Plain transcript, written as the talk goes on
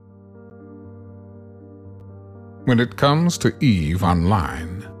When it comes to EVE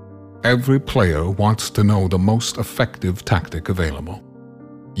Online, every player wants to know the most effective tactic available.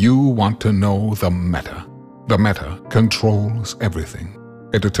 You want to know the meta. The meta controls everything.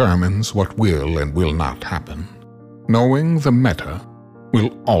 It determines what will and will not happen. Knowing the meta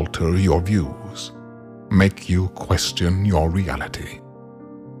will alter your views, make you question your reality.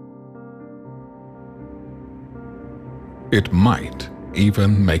 It might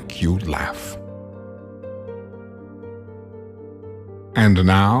even make you laugh. And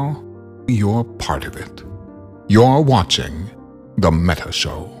now, you're part of it. You're watching The Meta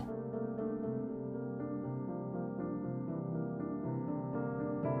Show.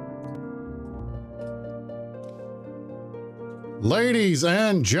 Ladies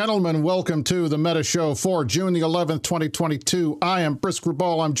and gentlemen, welcome to The Meta Show for June the 11th, 2022. I am Brisk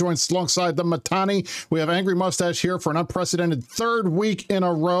Rubal. I'm joined alongside the Matani. We have Angry Mustache here for an unprecedented third week in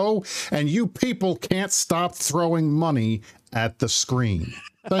a row, and you people can't stop throwing money at the screen.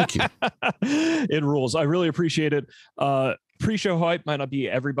 Thank you. It rules. I really appreciate it. Pre-show hype might not be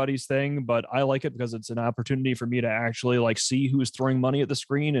everybody's thing, but I like it because it's an opportunity for me to actually see who's throwing money at the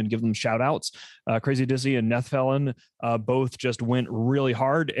screen and give them shout outs. Crazy Dizzy and Nethfelon both just went really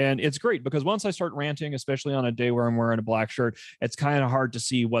hard. And it's great because once I start ranting, especially on a day where I'm wearing a black shirt, it's kind of hard to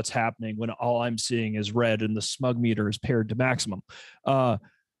see what's happening when all I'm seeing is red and the smug meter is paired to maximum. I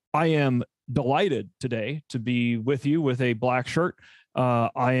am delighted today to be with you with a black shirt.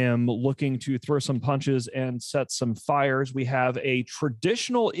 I am looking to throw some punches and set some fires. We have a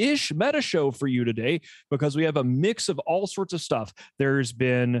traditional-ish meta show for you today because we have a mix of all sorts of stuff. There's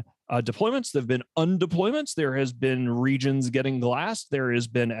been deployments, there have been undeployments, there has been regions getting glassed, there has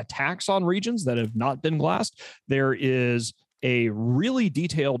been attacks on regions that have not been glassed, there is a really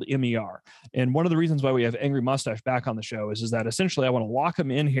detailed MER. And one of the reasons why we have Angry Mustache back on the show is that essentially I want to lock him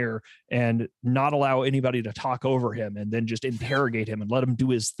in here and not allow anybody to talk over him and then just interrogate him and let him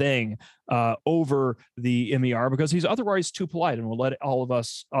do his thing over the MER because he's otherwise too polite and will let all of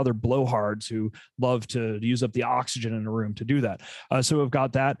us other blowhards who love to use up the oxygen in a room to do that. So we've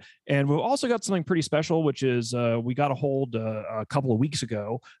got that. And we've also got something pretty special, which is we got a hold a couple of weeks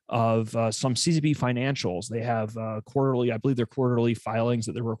ago of some CZB financials. They have quarterly, I believe they're quarterly filings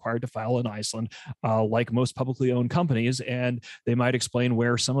that they're required to file in Iceland, like most publicly owned companies, and they might explain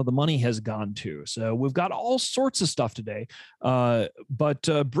where some of the money has gone to. So we've got all sorts of stuff today. But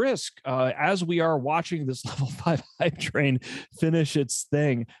Brisk, as we are watching this level 5 hype train finish its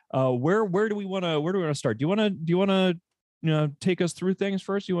thing, where do we want to start? Do you want to take us through things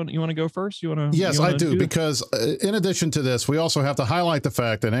first? You want to go first? Yes, I do, because in addition to this, we also have to highlight the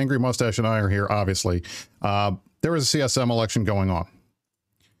fact that Angry Mustache and I are here, obviously. There is a CSM election going on.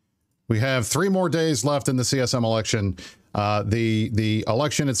 We have 3 more days left in the CSM election. The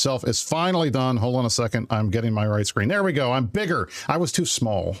election itself is finally done. Hold on a second. I'm getting my right screen. There we go. I'm bigger. I was too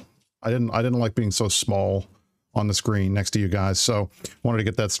small. I didn't like being so small on the screen next to you guys. So wanted to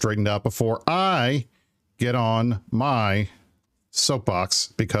get that straightened out before I get on my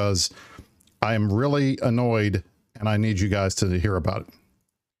soapbox, because I am really annoyed and I need you guys to hear about it.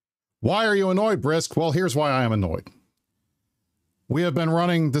 Why are you annoyed, Brisk? Well, here's why I am annoyed. We have been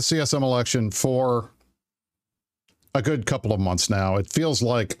running the CSM election for a good couple of months now. It feels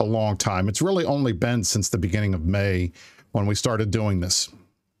like a long time. It's really only been since the beginning of May when we started doing this.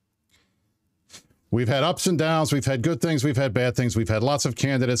 We've had ups and downs. We've had good things. We've had bad things. We've had lots of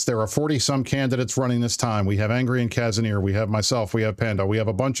candidates. There are 40-some candidates running this time. We have Angry and Kazanir. We have myself. We have Panda. We have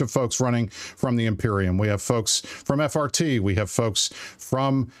a bunch of folks running from the Imperium. We have folks from FRT. We have folks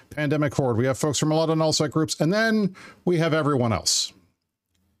from Pandemic Horde. We have folks from a lot of nullsec groups. And then we have everyone else.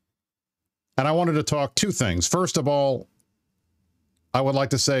 And I wanted to talk 2 things. First of all, I would like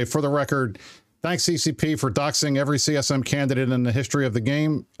to say, for the record, thanks, CCP, for doxing every CSM candidate in the history of the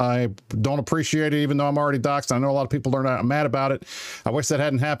game. I don't appreciate it, even though I'm already doxed. I know a lot of people are not mad about it. I wish that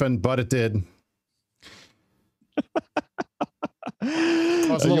hadn't happened, but it did. You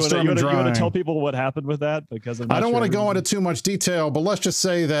want to tell people what happened with that? Because I don't want to go into too much detail, but let's just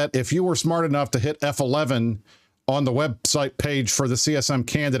say that if you were smart enough to hit F11 on the website page for the CSM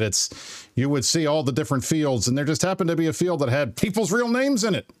candidates, you would see all the different fields, and there just happened to be a field that had people's real names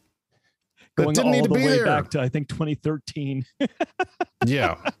in it. Going all the way back to, I think, 2013.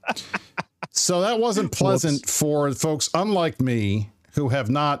 Yeah. So that wasn't pleasant for folks unlike me who have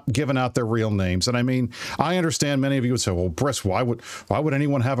not given out their real names. And I mean, I understand many of you would say, well, Brisk, why would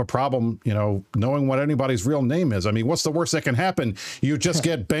anyone have a problem, knowing what anybody's real name is? I mean, what's the worst that can happen? You just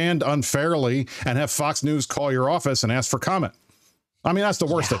get banned unfairly and have Fox News call your office and ask for comment. I mean, that's the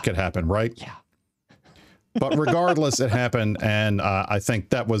worst that could happen, right? Yeah. But regardless, it happened, and I think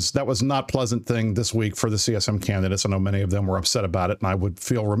that was not a pleasant thing this week for the CSM candidates. I know many of them were upset about it, and I would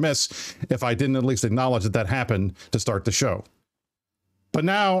feel remiss if I didn't at least acknowledge that happened to start the show. But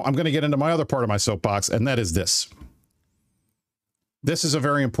now I'm going to get into my other part of my soapbox, and that is this. This is a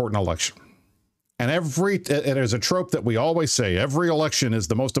very important election. And it is a trope that we always say, every election is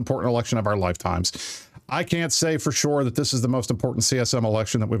the most important election of our lifetimes. I can't say for sure that this is the most important CSM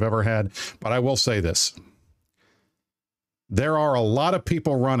election that we've ever had, but I will say this. There are a lot of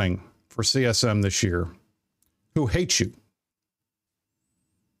people running for CSM this year who hate you.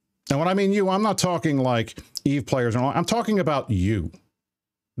 And when I mean you, I'm not talking like EVE players and all. I'm talking about you,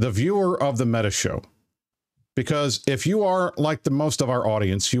 the viewer of the Meta Show. Because if you are like the most of our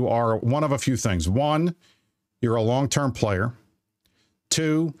audience, you are one of a few things. One, you're a long-term player.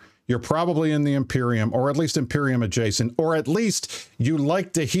 Two, you're probably in the Imperium, or at least Imperium adjacent, or at least you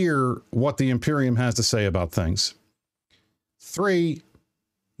like to hear what the Imperium has to say about things. Three,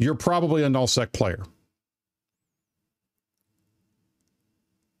 you're probably a nullsec player.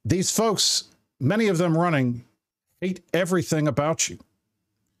 These folks, many of them running, hate everything about you.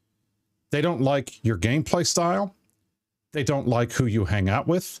 They don't like your gameplay style. They don't like who you hang out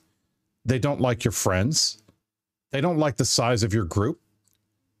with. They don't like your friends. They don't like the size of your group.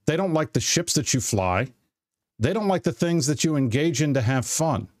 They don't like the ships that you fly. They don't like the things that you engage in to have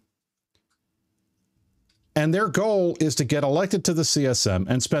fun. And their goal is to get elected to the CSM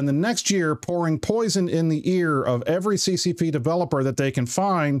and spend the next year pouring poison in the ear of every CCP developer that they can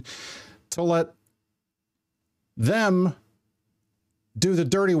find to let them do the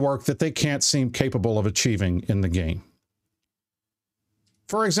dirty work that they can't seem capable of achieving in the game.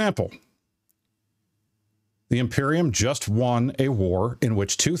 For example, the Imperium just won a war in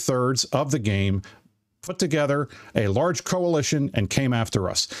which 2/3 of the game put together a large coalition and came after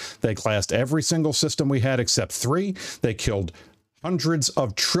us. They classed every single system we had except 3. They killed hundreds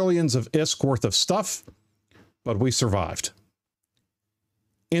of trillions of ISK worth of stuff, but we survived.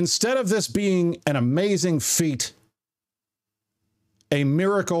 Instead of this being an amazing feat, a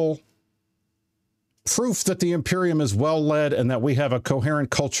miracle, proof that the Imperium is well led and that we have a coherent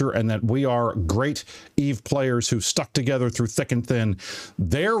culture and that we are great EVE players who stuck together through thick and thin,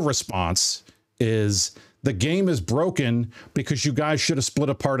 their response is the game is broken because you guys should have split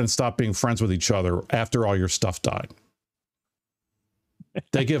apart and stopped being friends with each other after all your stuff died.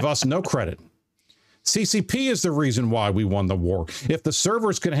 They give us no credit. CCP is the reason why we won the war. If the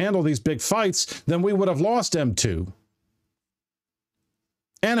servers could handle these big fights, then we would have lost M2.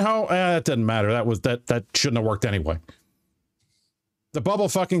 And how it didn't matter. That shouldn't have worked anyway. The bubble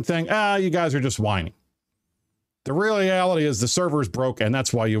fucking thing, you guys are just whining. The real reality is the servers broke, and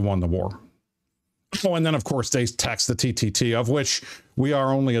that's why you won the war. Oh, and then of course they tax the TTT, of which we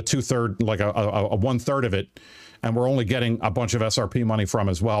are only a 2/3, like a 1/3 of it, and we're only getting a bunch of SRP money from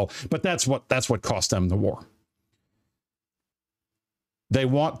as well. But that's what cost them the war. They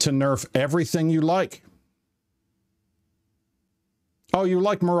want to nerf everything you like. Oh, you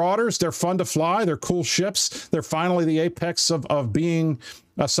like Marauders? They're fun to fly. They're cool ships. They're finally the apex of being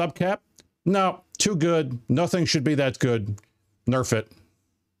a subcap. No, too good. Nothing should be that good. Nerf it.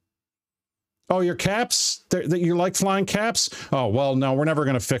 Oh, your caps? That you like flying caps? Oh, well, no, we're never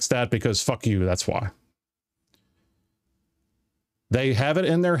going to fix that because fuck you. That's why. They have it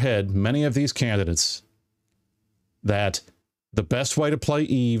in their head, many of these candidates, that the best way to play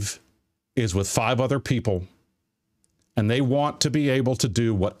EVE is with 5 other people. And they want to be able to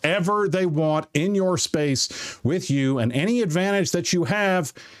do whatever they want in your space with you. And any advantage that you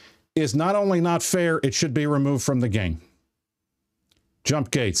have is not only not fair, it should be removed from the game.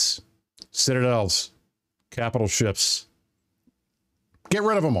 Jump gates, citadels, capital ships. Get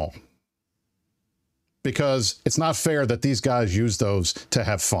rid of them all. Because it's not fair that these guys use those to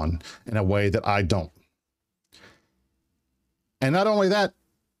have fun in a way that I don't. And not only that,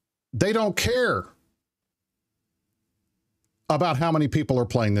 they don't care about how many people are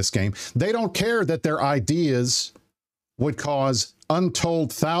playing this game. They don't care that their ideas would cause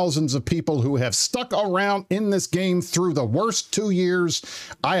untold thousands of people who have stuck around in this game through the worst 2 years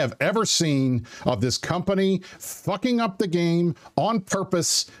I have ever seen of this company fucking up the game on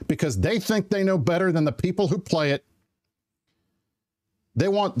purpose because they think they know better than the people who play it. They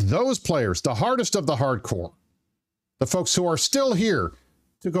want those players, the hardest of the hardcore, the folks who are still here,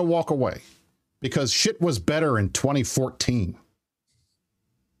 to go walk away because shit was better in 2014.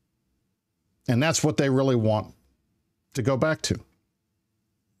 And that's what they really want to go back to.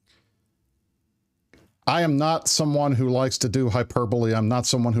 I am not someone who likes to do hyperbole. I'm not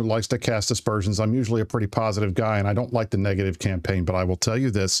someone who likes to cast aspersions. I'm usually a pretty positive guy, and I don't like the negative campaign. But I will tell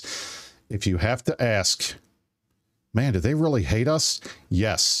you this. if you have to ask, man, do they really hate us?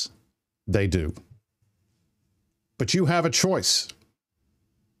 Yes, they do. But you have a choice.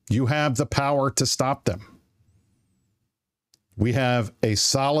 You have the power to stop them. We have a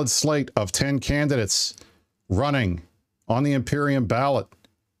solid slate of 10 candidates running on the Imperium ballot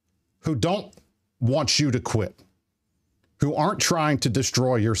who don't want you to quit, who aren't trying to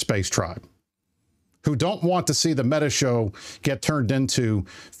destroy your space tribe, who don't want to see the meta show get turned into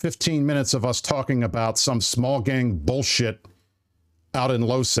 15 minutes of us talking about some small gang bullshit out in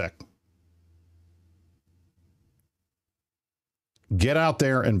LoSec. Get out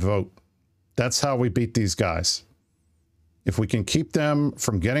there and vote. That's how we beat these guys. If we can keep them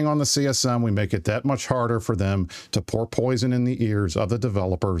from getting on the CSM, we make it that much harder for them to pour poison in the ears of the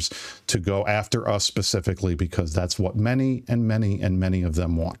developers to go after us specifically, because that's what many and many and many of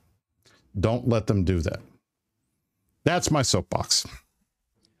them want. Don't let them do that. That's my soapbox.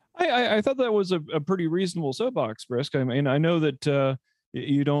 I thought that was a pretty reasonable soapbox, Brisk. I mean, I know that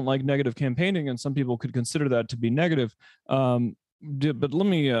you don't like negative campaigning, and some people could consider that to be negative. But let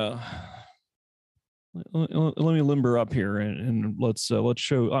me limber up here and let's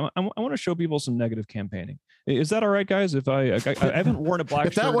show. I want to show people some negative campaigning. Is that all right, guys? If I haven't worn a black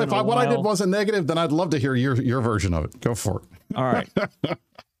if that shirt if what I did wasn't negative, then I'd love to hear your version of it. Go for it. All right.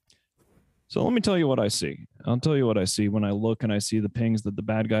 So let me tell you what I see. I'll tell you what I see when I look and I see the pings that the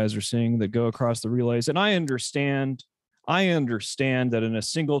bad guys are seeing that go across the relays. And I understand that in a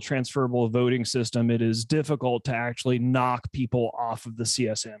single transferable voting system, it is difficult to actually knock people off of the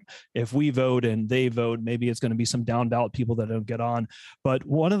CSM. If we vote and they vote, maybe it's going to be some down ballot people that don't get on. But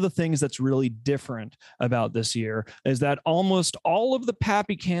one of the things that's really different about this year is that almost all of the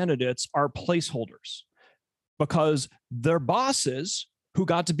Pappy candidates are placeholders, because their bosses who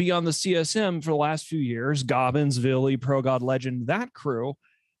got to be on the CSM for the last few years, Gobbins, Villy, ProGod Legend, that crew,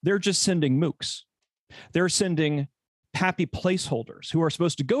 they're just sending mooks. They're sending Pappy placeholders who are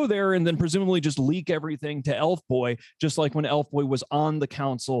supposed to go there and then presumably just leak everything to Elf Boy, just like when Elf Boy was on the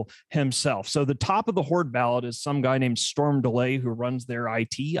council himself. So the top of the Horde ballot is some guy named Storm Delay who runs their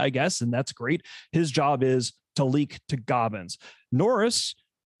IT, I guess, and that's great. His job is to leak to Gobbins. Norris,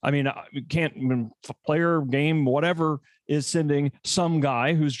 I mean, you can't, player, game, whatever, is sending some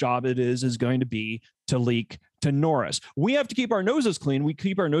guy whose job it is going to be to leak to Norris. We have to keep our noses clean. We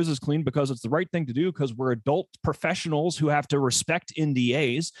keep our noses clean because it's the right thing to do, because we're adult professionals who have to respect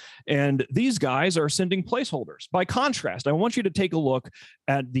NDAs. And these guys are sending placeholders. By contrast, I want you to take a look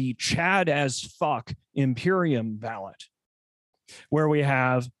at the Chad as fuck Imperium ballot, where we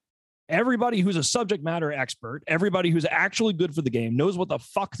have everybody who's a subject matter expert, everybody who's actually good for the game, knows what the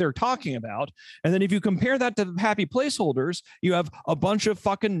fuck they're talking about. And then if you compare that to the Pappy placeholders, you have a bunch of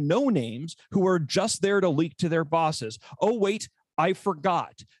fucking no names who are just there to leak to their bosses. Oh, wait, I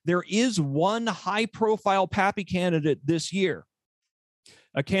forgot. There is one high profile Pappy candidate this year,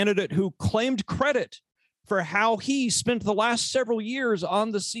 a candidate who claimed credit for how he spent the last several years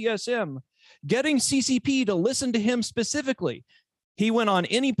on the CSM, getting CCP to listen to him specifically. He went on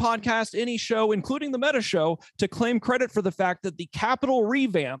any podcast, any show, including the Meta Show, to claim credit for the fact that the Capitol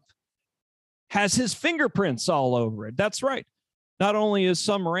revamp has his fingerprints all over it. That's right. Not only is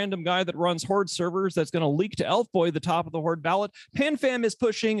some random guy that runs Horde servers that's going to leak to Elf Boy the top of the Horde ballot, PanFam is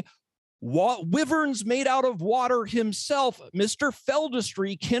pushing wyverns made out of water himself, Mr.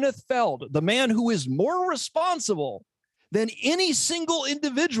 Feldistry, Kenneth Feld, the man who is more responsible than any single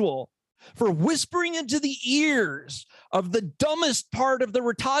individual for whispering into the ears of the dumbest part of the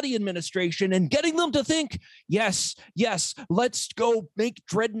Rattati administration and getting them to think, yes, let's go make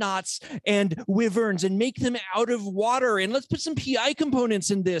dreadnoughts and wyverns and make them out of water. And let's put some PI components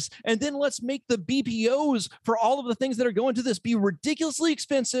in this. And then let's make the BPOs for all of the things that are going to this be ridiculously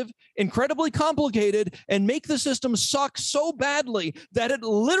expensive, incredibly complicated, and make the system suck so badly that it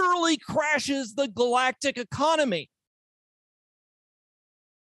literally crashes the galactic economy.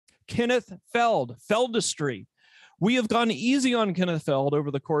 Kenneth Feld, Feldistry. We have gone easy on Kenneth Feld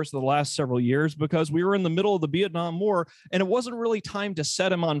over the course of the last several years because we were in the middle of the Vietnam War and it wasn't really time to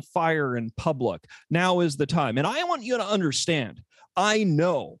set him on fire in public. Now is the time. And I want you to understand, I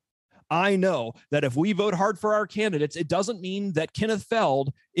know that if we vote hard for our candidates, it doesn't mean that Kenneth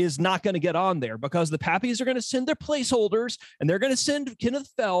Feld is not going to get on there, because the Pappies are going to send their placeholders and they're going to send Kenneth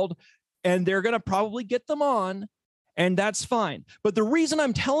Feld and they're going to probably get them on. And that's fine. But the reason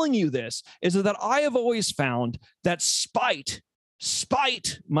I'm telling you this is that I have always found that spite,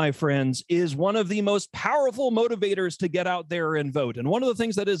 my friends, is one of the most powerful motivators to get out there and vote. And one of the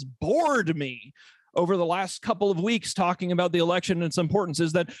things that has bored me over the last couple of weeks talking about the election and its importance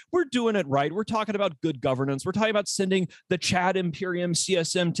is that we're doing it right. We're talking about good governance. We're talking about sending the Chad Imperium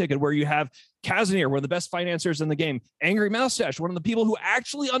CSM ticket, where you have Casimir, one of the best financiers in the game, Angry Moustache, one of the people who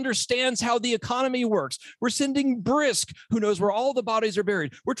actually understands how the economy works. We're sending Brisk, who knows where all the bodies are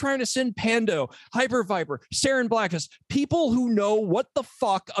buried. We're trying to send Pando, Hyper Viper, Saren Blacklist, people who know what the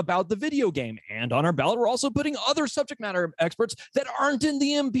fuck about the video game. And on our ballot, we're also putting other subject matter experts that aren't in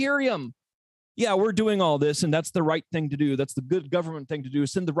the Imperium. Yeah, we're doing all this, and that's the right thing to do. That's the good government thing to do,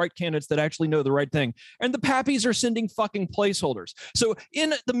 send the right candidates that actually know the right thing. And the pappies are sending fucking placeholders. So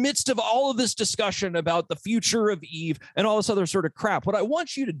in the midst of all of this discussion about the future of EVE and all this other sort of crap, what I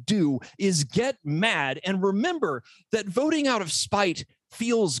want you to do is get mad and remember that voting out of spite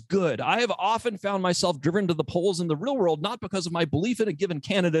feels good. I have often found myself driven to the polls in the real world, not because of my belief in a given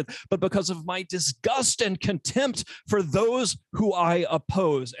candidate, but because of my disgust and contempt for those who I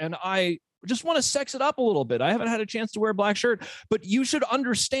oppose. And I just want to sex it up a little bit. I haven't had a chance to wear a black shirt, but you should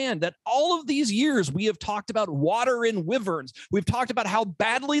understand that all of these years we have talked about water in wyverns. We've talked about how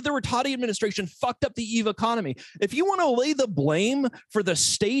badly the Rattati administration fucked up the EVE economy. If you want to lay the blame for the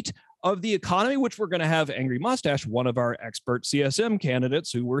state of the economy, which we're going to have Angry Mustache, one of our expert CSM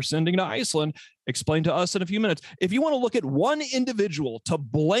candidates who we're sending to Iceland, explain to us in a few minutes. If you want to look at one individual to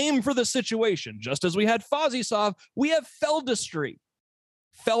blame for the situation, just as we had Fozisov, we have Feldestry.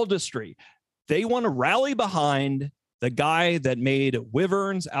 They want to rally behind the guy that made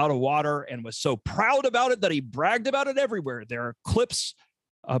wyverns out of water and was so proud about it that he bragged about it everywhere. There are clips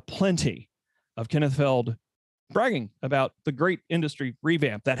plenty of Kenneth Feld bragging about the great industry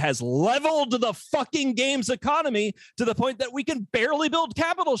revamp that has leveled the fucking games economy to the point that we can barely build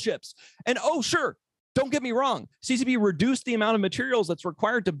capital ships. And oh, sure, don't get me wrong, CCP reduced the amount of materials that's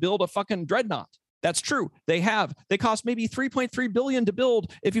required to build a fucking dreadnought. That's true. They have. They cost maybe $3.3 billion to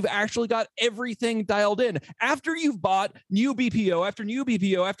build if you've actually got everything dialed in. After you've bought new BPO after new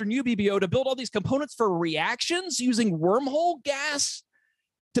BPO after new BPO to build all these components for reactions using wormhole gas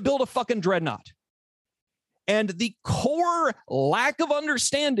to build a fucking dreadnought. And the core lack of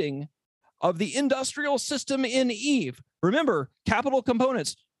understanding of the industrial system in EVE. Remember, capital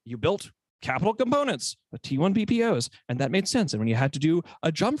components. You built capital components, the T1 BPOs, and that made sense. And when you had to do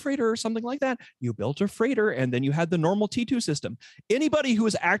a jump freighter or something like that, you built a freighter, and then you had the normal T2 system. Anybody who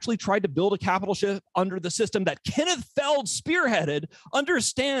has actually tried to build a capital ship under the system that Kenneth Feld spearheaded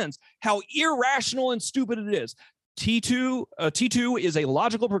understands how irrational and stupid it is. T2 is a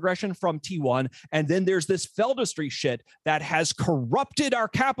logical progression from T1, and then there's this Feldestry shit that has corrupted our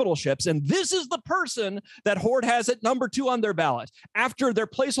capital ships, and this is the person that Horde has at number 2 on their ballot after their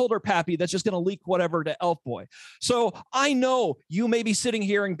placeholder pappy that's just going to leak whatever to Elf Boy. So I know you may be sitting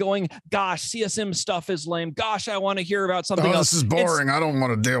here and going, gosh, CSM stuff is lame. Gosh, I want to hear about something else. This is boring. I don't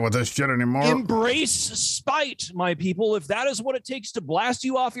want to deal with this shit anymore. Embrace spite, my people. If that is what it takes to blast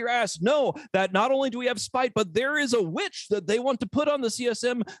you off your ass, know that not only do we have spite, but there is a witch that they want to put on the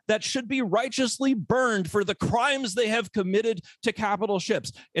CSM that should be righteously burned for the crimes they have committed to capital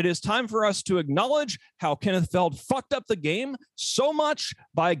ships. It is time for us to acknowledge how Kenneth Feld fucked up the game so much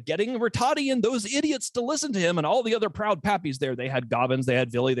by getting Rattati and those idiots to listen to him and all the other proud pappies there. They had Gobbins, they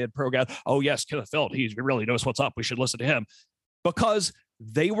had Villy, they had Progad. Oh yes, Kenneth Feld, he really knows what's up. We should listen to him. Because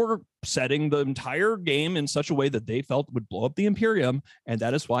they were setting the entire game in such a way that they felt would blow up the Imperium. And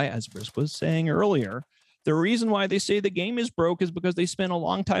that is why, as Brisk was saying earlier, the reason why they say the game is broke is because they spent a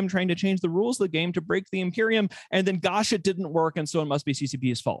long time trying to change the rules of the game to break the Imperium, and then gosh, it didn't work, and so it must be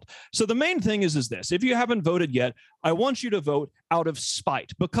CCP's fault. So the main thing is this. If you haven't voted yet, I want you to vote out of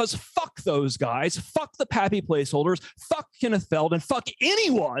spite, because fuck those guys, fuck the pappy placeholders, fuck Kenneth Feld, and fuck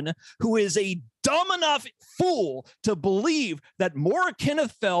anyone who is a dumb enough fool to believe that more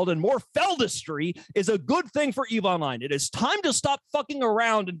Kenneth Feld and more Feldestry is a good thing for EVE Online. It is time to stop fucking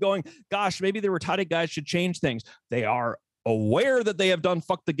around and going, gosh, maybe the Rattati guys should change things. They are aware that they have done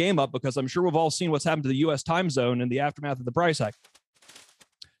fucked the game up, because I'm sure we've all seen what's happened to the US time zone in the aftermath of the price hike.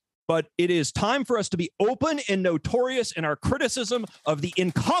 But it is time for us to be open and notorious in our criticism of the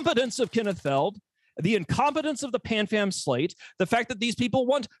incompetence of Kenneth Feld, the incompetence of the PanFam slate, the fact that these people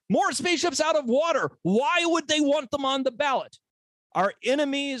want more spaceships out of water. Why would they want them on the ballot? Our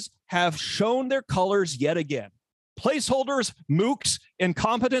enemies have shown their colors yet again. Placeholders, mooks,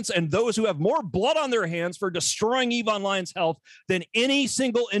 incompetence, and those who have more blood on their hands for destroying EVE Online's health than any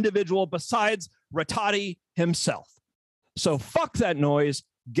single individual besides Rattati himself. So fuck that noise.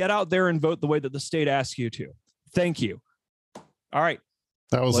 Get out there and vote the way that the state asks you to. Thank you. All right.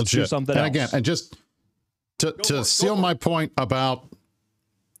 That was Let's legit. do something and else. Again, and just to seal my point about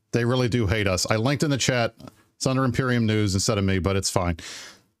they really do hate us. I linked in the chat. It's under Imperium News instead of me, but it's fine.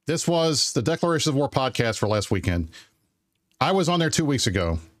 This was the Declaration of War podcast for last weekend. I was on there 2 weeks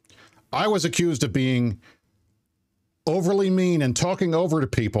ago. I was accused of being overly mean and talking over to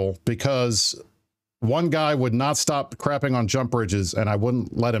people because one guy would not stop crapping on jump bridges and I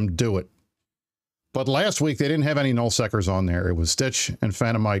wouldn't let him do it. But last week, they didn't have any nullsecers on there. It was Stitch and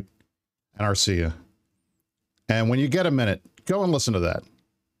Phantomite and Arcia. And when you get a minute, go and listen to that.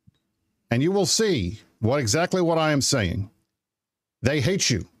 And you will see exactly what I am saying. They hate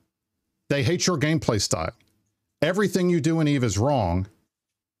you. They hate your gameplay style. Everything you do in EVE is wrong.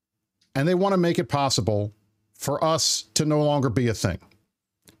 And they want to make it possible for us to no longer be a thing.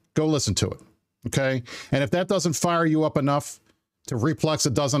 Go listen to it. Okay? And if that doesn't fire you up enough to replex a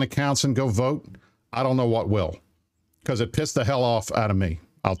dozen accounts and go vote, I don't know what will. Because it pissed the hell off out of me.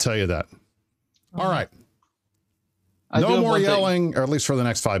 I'll tell you that. All right. No more yelling, or at least for the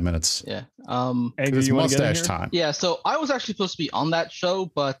next 5 minutes. Yeah. It's mustache time. Yeah. So I was actually supposed to be on that show,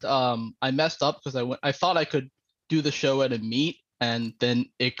 but I messed up because I thought I could do the show at a meet, and then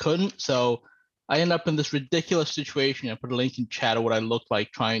it couldn't. So I ended up in this ridiculous situation. I put a link in chat of what I looked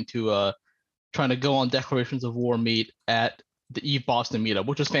like trying to go on Declarations of War meet at the EVE Boston meetup,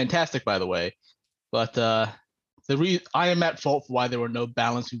 which was fantastic, by the way. But I am at fault for why there were no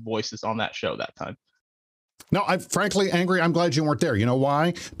balancing voices on that show that time. No, frankly, Angry, I'm glad you weren't there. You know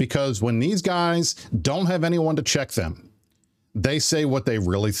why? Because when these guys don't have anyone to check them, they say what they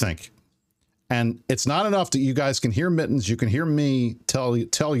really think. And it's not enough that you guys can hear Mittens, you can hear me tell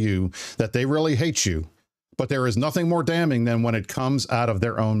you that they really hate you, but there is nothing more damning than when it comes out of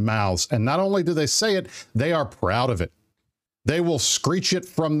their own mouths. And not only do they say it, they are proud of it. They will screech it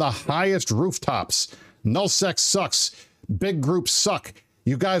from the highest rooftops. Nullsec sucks. Big groups suck.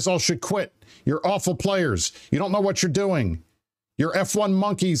 You guys all should quit. You're awful players. You don't know what you're doing. You're F1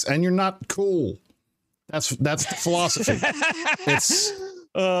 monkeys and you're not cool. That's the philosophy. It's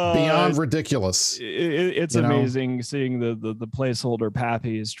beyond ridiculous. It's amazing seeing the placeholder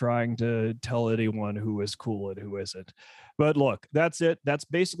pappies trying to tell anyone who is cool and who isn't. But look, that's it. That's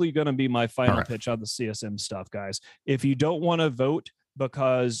basically going to be my final pitch on the CSM stuff, guys. If you don't want to vote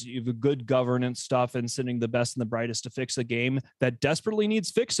because you have good governance stuff and sending the best and the brightest to fix a game that desperately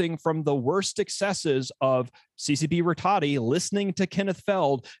needs fixing from the worst excesses of CCP Rattati listening to Kenneth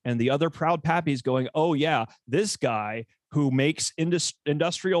Feld and the other proud pappies going, oh yeah, this guy who makes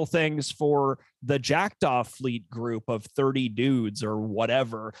industrial things for the Jackdaw fleet group of 30 dudes or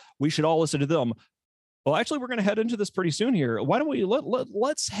whatever, we should all listen to them. Well, actually, we're going to head into this pretty soon here. Why don't we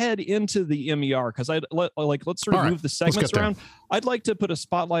let's head into the MER, because let's sort of move the segments around. I'd like to put a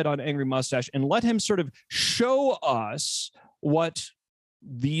spotlight on Angry Mustache and let him sort of show us what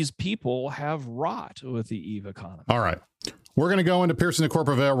these people have wrought with the EVE economy. All right. We're going to go into Piercing the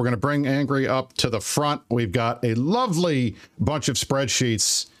Corporate Veil. We're going to bring Angry up to the front. We've got a lovely bunch of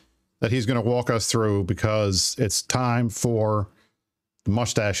spreadsheets that he's going to walk us through because it's time for the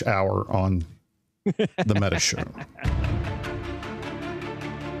Mustache Hour on the Meta Show.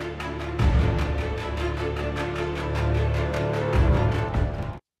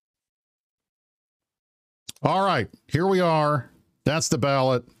 All right, here we are. That's the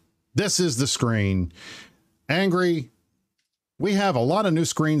ballot. This is the screen. Angry, we have a lot of new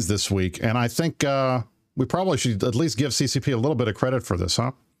screens this week, and I think we probably should at least give CCP a little bit of credit for this,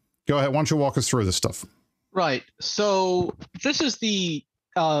 huh? Go ahead. Why don't you walk us through this stuff? Right. So this is the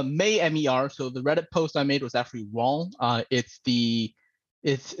May MER. So the Reddit post I made was actually wrong. This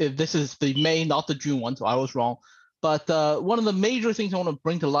is the May, not the June one. So I was wrong. But one of the major things I want to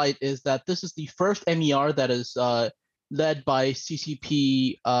bring to light is that this is the first MER that is led by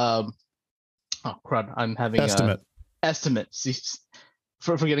CCP. Oh crud! I'm having estimate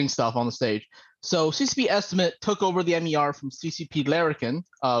for forgetting stuff on the stage. So CCP Estimate took over the MER from CCP Larrikin,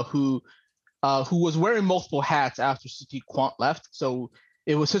 who was wearing multiple hats after CCP Quant left. So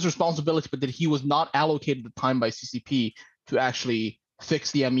it was his responsibility, but that he was not allocated the time by CCP to actually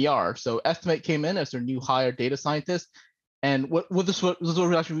fix the MER. So Estimate came in as their new hire data scientist. And what this was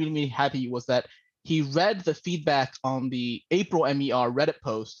actually really made me happy was that he read the feedback on the April MER Reddit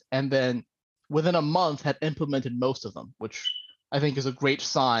post and then within a month had implemented most of them, which I think is a great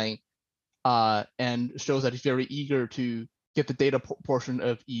sign and shows that he's very eager to get the data portion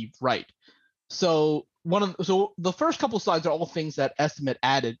of EVE right. So the first couple slides are all things that Estimate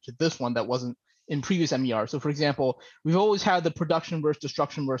added to this one that wasn't in previous MER. So for example, we've always had the production versus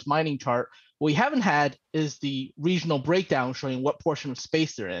destruction versus mining chart. What we haven't had is the regional breakdown showing what portion of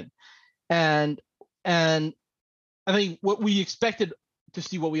space they're in. And I think what we expected to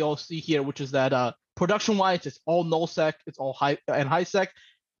see what we all see here, which is that production-wise, it's all nullsec, it's all high sec.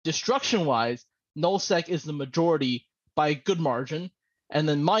 Destruction-wise, nullsec is the majority by a good margin, And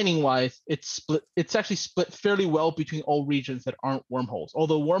then mining wise, it's actually split fairly well between all regions that aren't wormholes.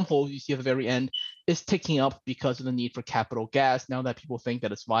 Although wormholes you see at the very end is ticking up because of the need for capital gas now that people think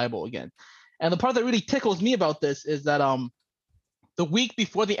that it's viable again. And the part that really tickles me about this is that the week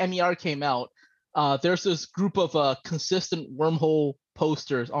before the MER came out, there's this group of consistent wormhole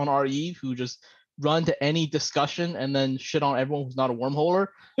posters on RE who just run to any discussion and then shit on everyone who's not a wormholer.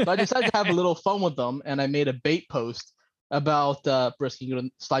 So I decided to have a little fun with them, and I made a bait post about Brisk. Can you go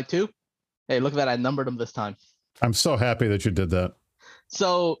to slide 2? Hey, look at that. I numbered them this time. I'm so happy that you did that.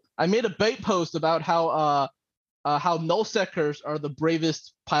 So I made a bait post about how nullsecers are the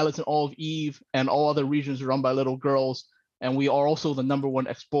bravest pilots in all of EVE, and all other regions are run by little girls. And we are also the #1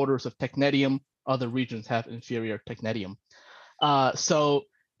 exporters of technetium. Other regions have inferior technetium. So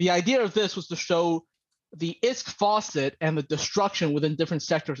the idea of this was to show the ISK faucet and the destruction within different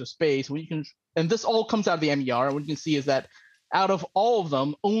sectors of space. And this all comes out of the MER. And what you can see is that out of all of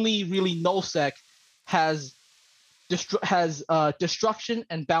them, only really nullsec has destruction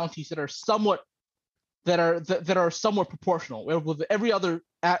and bounties that are somewhat proportional. With every other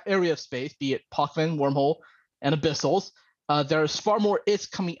area of space, be it Pochven, Wormhole, and Abyssals, there's far more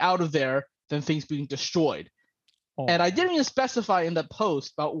ISK coming out of there than things being destroyed. Oh. And I didn't even specify in that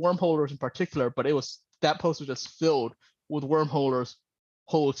post about wormholers in particular, but that post was just filled with wormholers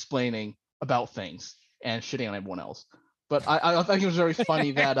whole explaining about things and shitting on everyone else. But I think it was very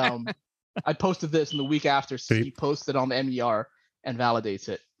funny that I posted this, and the week after, he posted on the MER and validates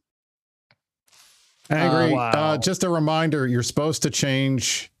it. Angry, wow. Just a reminder, you're supposed to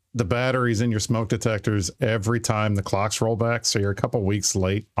change the batteries in your smoke detectors every time the clocks roll back, so you're a couple weeks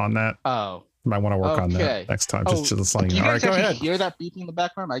late on that. Oh. You might want to work on that next time. Just letting you know. All right, go ahead. Hear that beeping in the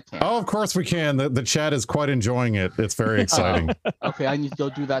background? I can't. Oh, of course we can. The chat is quite enjoying it. It's very exciting. Okay, I need to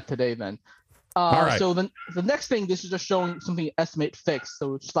go do that today then. All right. So the next thing, this is just showing something estimate fixed.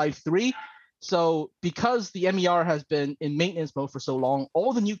 So slide 3. So because the MER has been in maintenance mode for so long,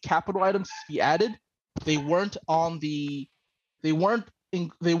 all the new capital items to be added, they weren't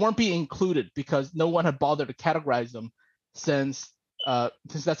being included because no one had bothered to categorize them since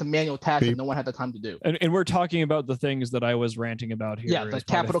that's a manual task that no one had the time to do. And we're talking about the things that I was ranting about here. Yeah, the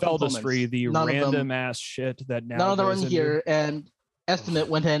capital components. The random ass shit that now none of them are in here, and Estimate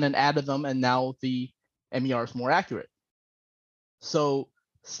went in and added them, and now the MER is more accurate. So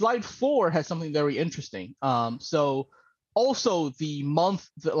slide 4 has something very interesting. So also the month,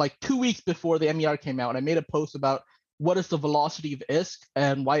 like 2 weeks before the MER came out, I made a post about what is the velocity of ISK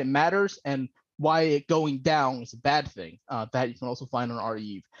and why it matters, and why it going down is a bad thing. That you can also find on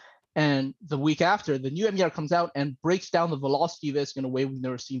REVE. And the week after, the new MER comes out and breaks down the velocity of ISK in a way we've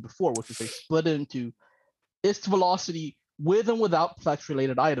never seen before, which is they split it into ISK velocity with and without Plex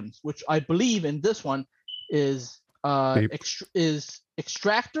related items, which I believe in this one is extractors,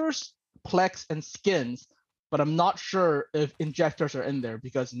 Plex, and skins. But I'm not sure if injectors are in there,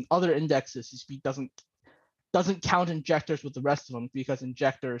 because in other indexes, CCP doesn't count injectors with the rest of them, because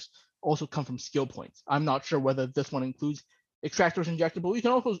injectors also come from skill points. I'm not sure whether this one includes extractors, injectors, but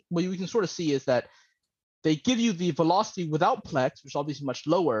what we can sort of see is that they give you the velocity without Plex, which is obviously much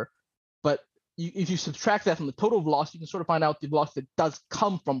lower, but if you subtract that from the total velocity, you can sort of find out the velocity that does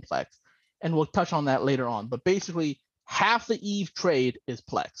come from Plex, and we'll touch on that later on. But basically, half the EVE trade is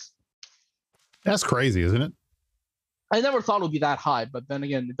Plex. That's crazy, isn't it? I never thought it would be that high, but then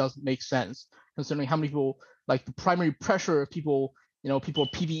again, it doesn't make sense considering how many people, like the primary pressure of people, people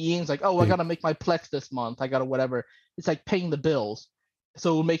are PvEing. It's like, oh, I got to make my Plex this month. I got to whatever. It's like paying the bills.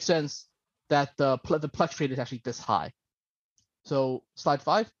 So it would make sense that the Plex trade is actually this high. So slide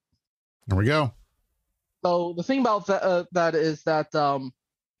 5. There we go. So the thing about that is that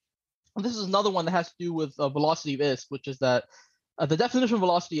this is another one that has to do with velocity of ISK, which is that the definition of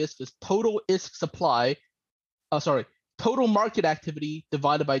velocity ISK is total ISK supply. Total market activity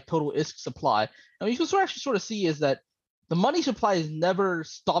divided by total ISK supply. And what you can sort of see is that the money supply has never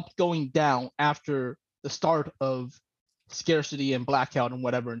stopped going down after the start of scarcity and blackout and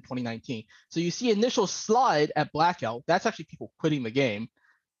whatever in 2019. So you see initial slide at blackout, that's actually people quitting the game.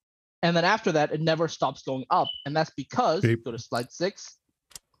 And then after that, it never stops going up. And that's because, go to slide 6.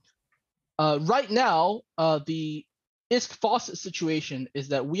 Right now, the ISK faucet situation is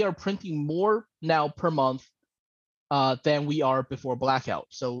that we are printing more now per month than we are before blackout.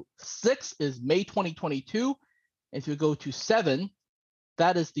 So 6 is May 2022. If you go to 7,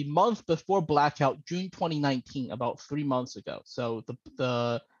 that is the month before blackout, June 2019, about 3 months ago. So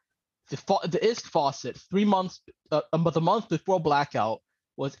the ISK faucet 3 months, but the month before blackout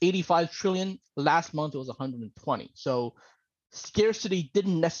was 85 trillion. Last month it was 120. So scarcity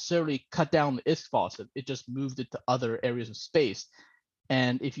didn't necessarily cut down the ISK faucet. It just moved it to other areas of space.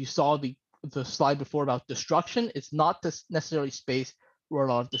 And if you saw the slide before about destruction, it's not this necessarily space where a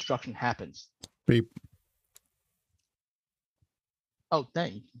lot of destruction happens. Beep. Oh,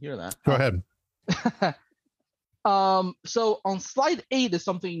 dang, you can hear that. Go ahead. So on slide 8 is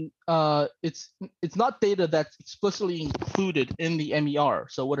something, it's not data that's explicitly included in the MER.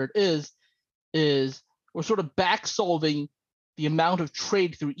 So what it is we're sort of back solving the amount of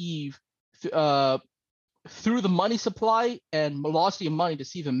trade through Eve through the money supply and velocity of money to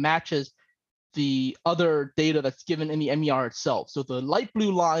see if it matches the other data that's given in the MER itself. So the light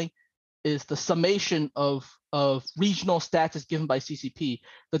blue line is the summation of regional stats as given by CCP.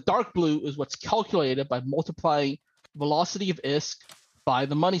 The dark blue is what's calculated by multiplying velocity of ISK by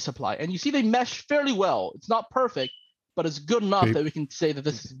the money supply. And you see they mesh fairly well. It's not perfect, but it's good enough that we can say that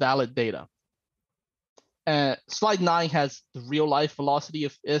this is valid data. Slide 9 has the real life velocity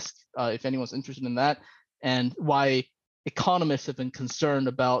of ISK, if anyone's interested in that, and why economists have been concerned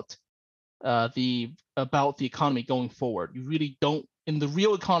about the economy going forward. You really don't, in the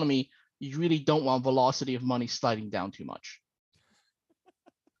real economy, you really don't want velocity of money sliding down too much.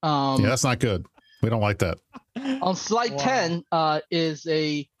 Yeah, that's not good. We don't like that. On slide 10 is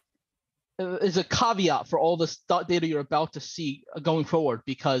a caveat for all this data you're about to see going forward,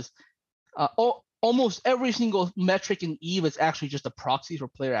 because almost every single metric in Eve is actually just a proxy for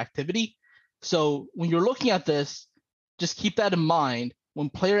player activity. So when you're looking at this, just keep that in mind. When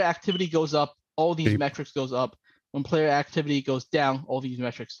player activity goes up, all these metrics goes up. When player activity goes down, all these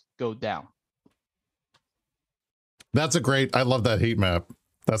metrics go down. That's I love that heat map.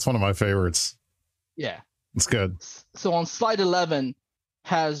 That's one of my favorites. Yeah. It's good. So on slide 11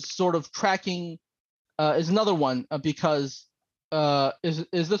 has sort of tracking, is another one because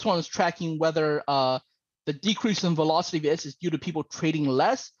this one is tracking whether the decrease in velocity of ISK is due to people trading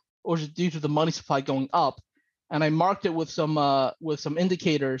less or is it due to the money supply going up. And I marked it with some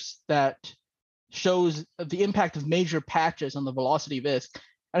indicators that shows the impact of major patches on the velocity of ISK.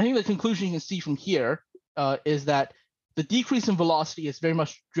 And I think the conclusion you can see from here is that the decrease in velocity is very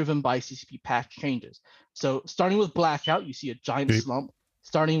much driven by CCP patch changes. So starting with blackout, you see a giant slump.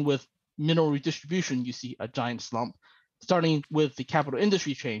 Starting with mineral redistribution, you see a giant slump. Starting with the capital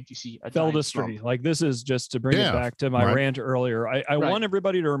industry change, you see a giant slump. Like this is just to bring it back to my rant earlier. I want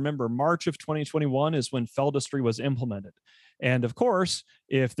everybody to remember March of 2021 is when Feldestry was implemented. And of course,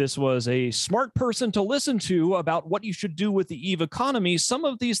 if this was a smart person to listen to about what you should do with the Eve economy, some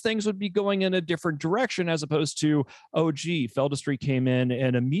of these things would be going in a different direction as opposed to, oh, gee, Feldestry came in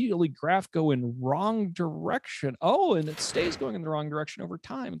and immediately graph go in wrong direction. Oh, and it stays going in the wrong direction over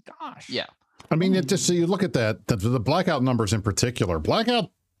time. Gosh. Yeah. I mean, it just so you look at that, the blackout numbers in particular,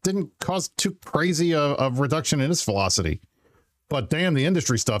 blackout didn't cause too crazy of reduction in its velocity, but damn, the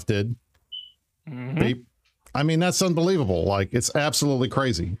industry stuff did. I mean, that's unbelievable. Like, it's absolutely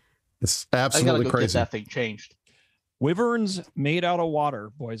crazy. It's absolutely crazy. Get that thing changed. Wyverns made out of water,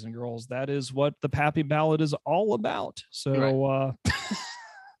 boys and girls. That is what the Pappy Ballad is all about. So,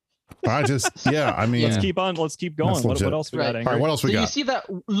 I mean, let's keep going. What else we got? All right, what else we got? You see that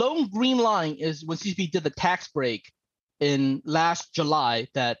lone green line is when CCP did the tax break in last July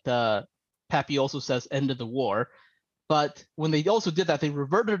that Pappy also says ended the war. But when they also did that, they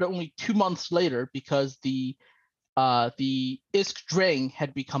reverted it only 2 months later because the ISK drain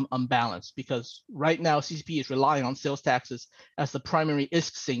had become unbalanced, because right now CCP is relying on sales taxes as the primary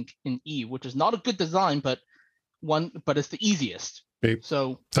ISK sink in Eve, which is not a good design, but it's the easiest.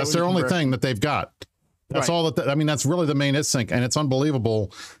 So that's their only thing that they've got. That's all that, I mean, that's really the main ISK sink, and it's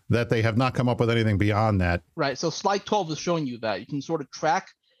unbelievable that they have not come up with anything beyond that. Right. So slide 12 is showing you that you can sort of track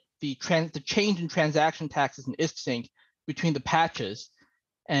the change in transaction taxes in ISK sink between the patches,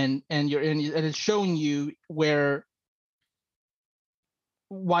 and it's showing you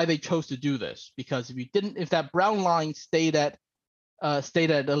why they chose to do this. Because if that brown line stayed at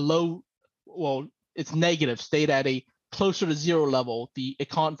a low, well, it's negative, stayed at a closer to zero level, the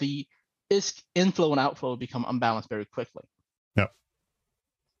ISK inflow and outflow become unbalanced very quickly. Yep.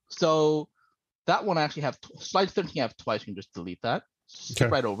 So that one I actually have slide 13. I have twice. You can just delete that.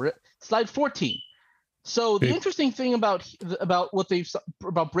 Skip right over it. Slide 14. So the interesting thing about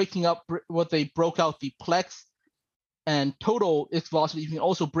breaking up what they broke out the Plex and total ISK velocity, you can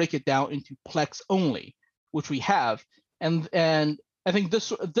also break it down into Plex only, which we have, and I think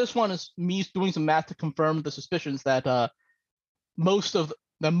this one is me doing some math to confirm the suspicions that most of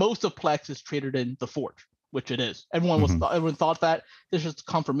Plex is traded in the Forge, which it is. Everyone thought that. This is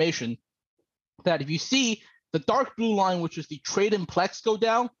confirmation that if you see the dark blue line, which is the trade in Plex, go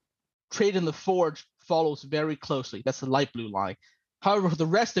down, trade in the Forge follows very closely. That's the light blue line. However, for the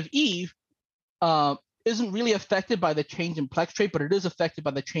rest of Eve, isn't really affected by the change in Plex trade, but it is affected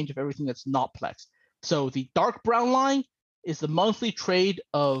by the change of everything that's not Plex. So the dark brown line is the monthly trade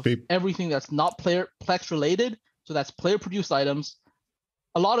of everything that's not player Plex related. So that's player produced items.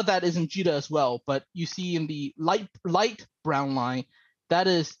 A lot of that is in JITA as well, but you see in the light brown line, that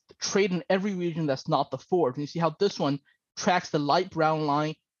is trade in every region that's not the Forge. And you see how this one tracks the light brown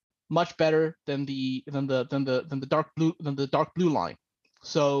line much better than the dark blue line.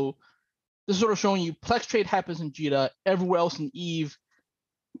 So this is sort of showing you Plex trade happens in JITA. Everywhere else in EVE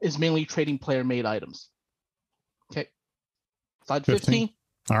is mainly trading player made items. Okay, slide 15.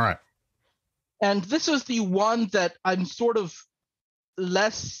 All right. And this is the one that I'm sort of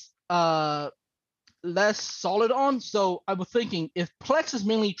less solid on. So I was thinking, if Plex is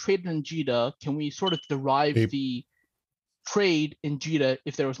mainly traded in JITA, can we sort of derive the trade in JITA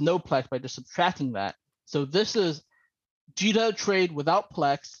if there was no Plex by just subtracting that? So this is JITA trade without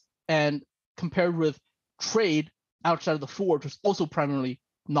Plex, and compared with trade outside of the Forge, which is also primarily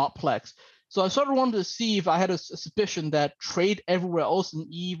not Plex. So I sort of wanted to see if I had a suspicion that trade everywhere else in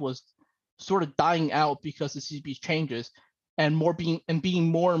EVE was sort of dying out because the CCP changes, and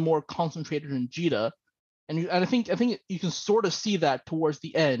being more and more concentrated in JITA. And I think you can sort of see that towards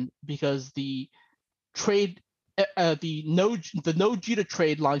the end, because the trade the no JITA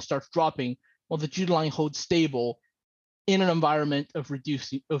trade line starts dropping while the JITA line holds stable in an environment of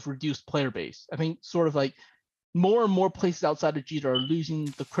reduced player base. I think sort of like more and more places outside of JITA are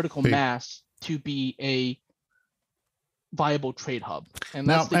losing the critical mass to be a viable trade hub. And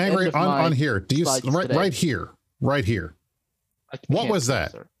now, that's the Angry, end of on here, do you right here? What was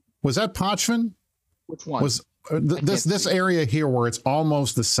that? Was that Pochvan? Which one? Was this area here where it's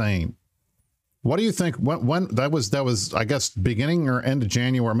almost the same? What do you think? When that was I guess beginning or end of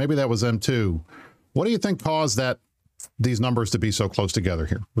January? Maybe that was M2. What do you think caused these numbers to be so close together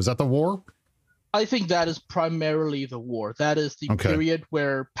here? Was that the war? I think that is primarily the war. That is the period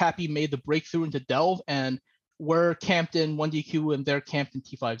where Pappy made the breakthrough into Delve, and we're camped in 1DQ and they're camped in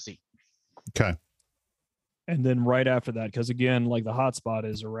T5Z. Okay. And then right after that, because again, like the hotspot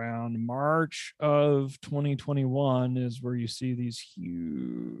is around March of 2021 is where you see these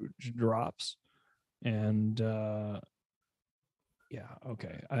huge drops. And yeah,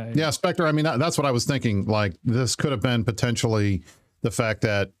 okay. Spectre, I mean, that's what I was thinking. Like, this could have been potentially the fact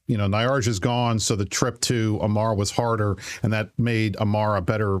that, Nyarj is gone, so the trip to Amara was harder, and that made Amara a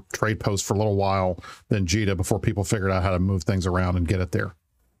better trade post for a little while than JITA before people figured out how to move things around and get it there.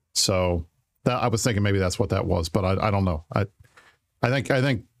 So I was thinking maybe that's what that was, but I don't know. I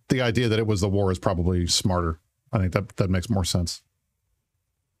think the idea that it was the war is probably smarter. I think that makes more sense.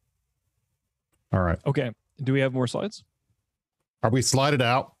 All right. Okay. Do we have more slides? Are we slided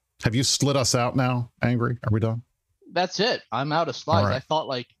out? Have you slid us out now, Angry? Are we done? That's it. I'm out of slides. Right. I thought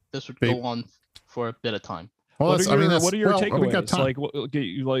like this would go on for a bit of time. Well, what are your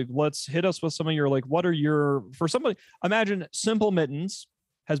takeaways? Like, let's hit us with some of your, like, what are your, for somebody, imagine Simple Mittens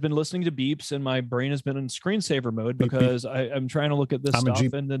has been listening to beeps and my brain has been in screensaver mode because I'm trying to look at this stuff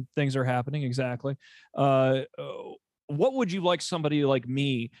and then things are happening. Exactly. What would you like somebody like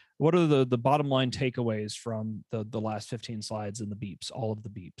me? What are the bottom line takeaways from the last 15 slides and the beeps, all of the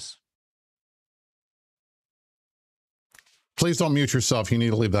beeps? Please don't mute yourself. You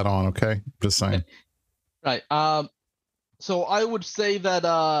need to leave that on. Okay. Just saying. Right. So I would say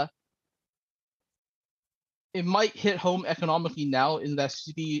that it might hit home economically now in that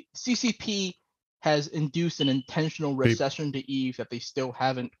CCP has induced an intentional recession to EVE that they still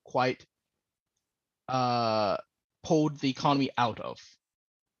haven't quite pulled the economy out of.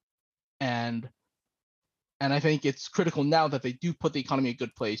 And I think it's critical now that they do put the economy in a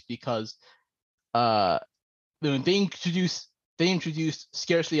good place, because they introduced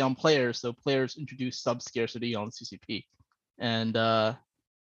scarcity on players, so players introduce sub-scarcity on CCP. And I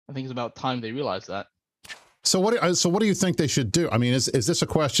think it's about time they realize that. So what do you think they should do? I mean, is this a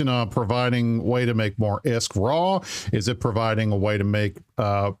question of providing a way to make more ISK raw? Is it providing a way to make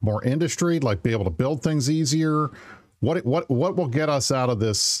more industry, like be able to build things easier? What will get us out of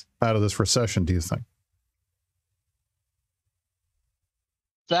this recession, do you think?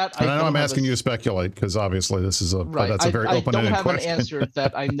 That I know I'm asking you to speculate, because obviously this is that's a very open-ended question. I don't have an answer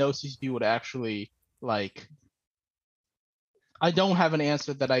that I know CCP would actually like. I don't have an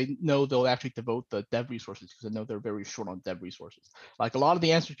answer that I know they'll actually devote the dev resources, because I know they're very short on dev resources. Like a lot of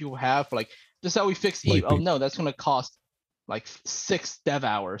the answers people have, like, this is how we fix EVE. Oh no, that's going to cost like 6 dev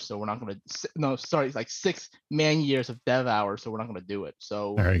hours, so we're not going to. Like 6 man years of dev hours, so we're not going to do it.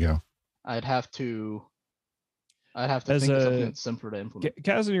 So there you go. I'd have to. I'd have to think of something that's simpler to implement.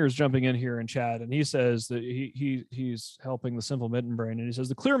 Casimir is jumping in here in chat, and he says that he's helping the simple mitten brain, and he says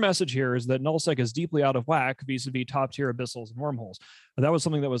the clear message here is that nullsec is deeply out of whack vis-a-vis top tier abyssals and wormholes. And that was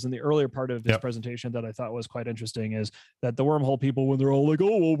something that was in the earlier part of his presentation that I thought was quite interesting, is that the wormhole people, when they're all like,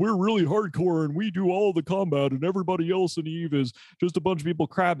 oh, well, we're really hardcore and we do all the combat and everybody else in EVE is just a bunch of people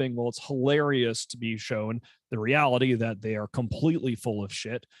crabbing. Well, it's hilarious to be shown the reality that they are completely full of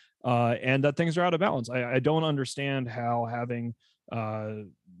shit. And that things are out of balance. I don't understand how having all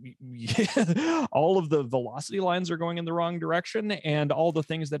of the velocity lines are going in the wrong direction, and all the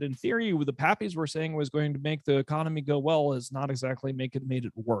things that in theory the Pappies were saying was going to make the economy go well is not exactly made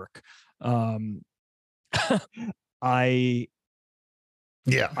it work. I'm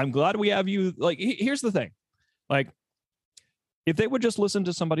glad we have you. Like, here's the thing, like, if they would just listen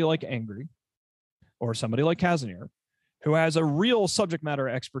to somebody like Angry or somebody like Casimir, who has a real subject matter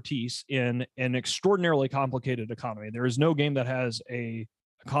expertise in an extraordinarily complicated economy. There is no game that has a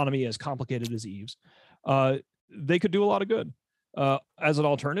economy as complicated as EVE's. They could do a lot of good. As an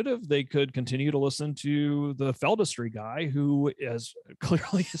alternative, they could continue to listen to the Feldistry guy, who, as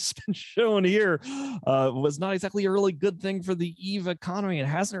clearly has been shown here, was not exactly a really good thing for the EVE economy. It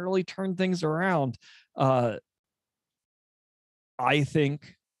hasn't really turned things around. I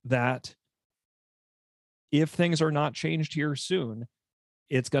think that if things are not changed here soon,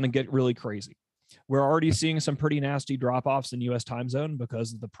 it's going to get really crazy. We're already seeing some pretty nasty drop-offs in U.S. time zone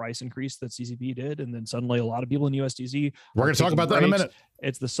because of the price increase that CCP did, and then suddenly a lot of people in USDZ. We're going to talk about that in a minute.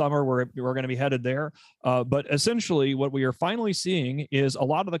 It's the summer where we're going to be headed there. But essentially, what we are finally seeing is a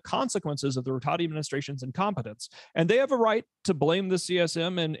lot of the consequences of the Rattati administration's incompetence. And they have a right to blame the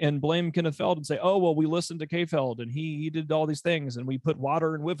CSM and blame Kenneth Feld and say, oh, well, we listened to K-Feld and he did all these things and we put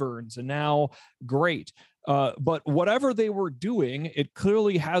water in wyverns and now great. But whatever they were doing, it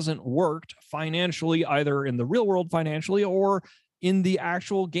clearly hasn't worked financially, either in the real world financially or in the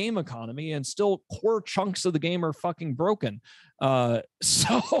actual economy, and still core chunks of the game are fucking broken.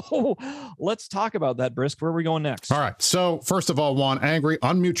 So let's talk about that, Brisk. Where are we going next? All right. So first of all, Juan, Angry,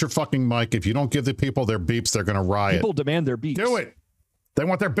 unmute your fucking mic. If you don't give the people their beeps, they're going to riot. People demand their beeps. Do it. They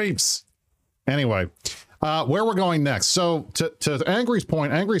want their beeps. Anyway, where we're going next. So to Angry's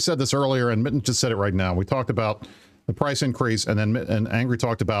point, Angry said this earlier, and Mitten just said it right now. We talked about the price increase, and then Angry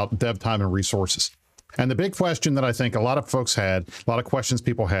talked about dev time and resources. And the big question that I think a lot of folks had, a lot of questions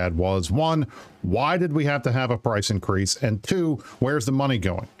people had was, one, why did we have to have a price increase? And two, where's the money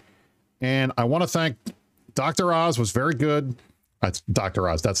going? And I want to thank Dr. Oz was very good. That's Dr.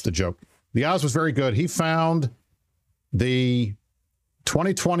 Oz. That's the joke. The Oz was very good. He found the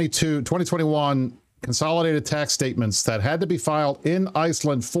 2021 consolidated tax statements that had to be filed in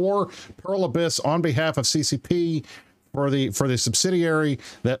Iceland for Pearl Abyss on behalf of CCP for the subsidiary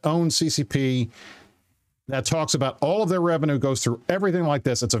that owns CCP. That talks about all of their revenue, goes through everything like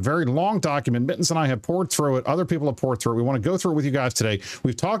this. It's a very long document. Mittens and I have poured through it. Other people have poured through it. We want to go through it with you guys today.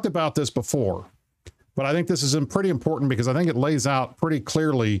 We've talked about this before, but I think this is pretty important because I think it lays out pretty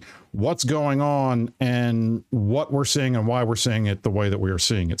clearly what's going on and what we're seeing and why we're seeing it the way that we are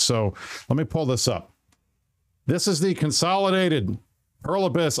seeing it. So let me pull this up. This is the consolidated Pearl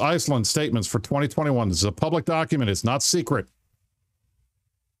Abyss Iceland statements for 2021. This is a public document. It's not secret.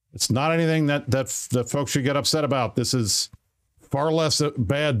 It's not anything that folks should get upset about. This is far less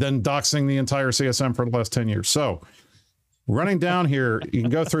bad than doxing the entire CSM for the last 10 years. So running down here, you can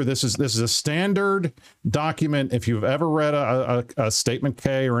go through. This is a standard document. If you've ever read a Statement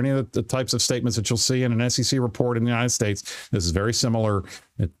K or any of the types of statements that you'll see in an SEC report in the United States, this is very similar.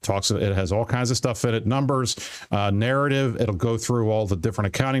 It has all kinds of stuff in it, numbers, narrative. It'll go through all the different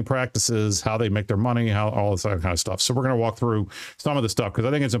accounting practices, how they make their money, how all this other kind of stuff. So we're going to walk through some of the stuff because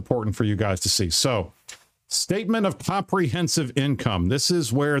I think it's important for you guys to see. So Statement of Comprehensive Income. This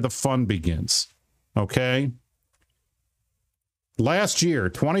is where the fun begins. Okay. Last year,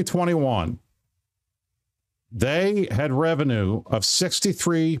 2021, they had revenue of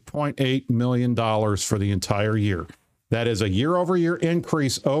 $63.8 million for the entire year. That is a year-over-year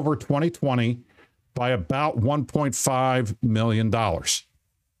increase over 2020 by about $1.5 million.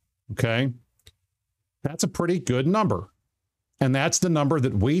 Okay? That's a pretty good number. And that's the number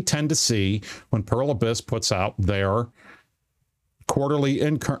that we tend to see when Pearl Abyss puts out their quarterly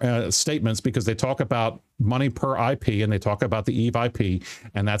statements, because they talk about money per IP and they talk about the EVE IP,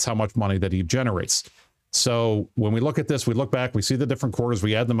 and that's how much money that EVE generates. So when we look at this, we look back, we see the different quarters,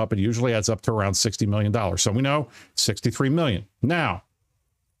 we add them up, it usually adds up to around $60 million. So we know $63 million. Now,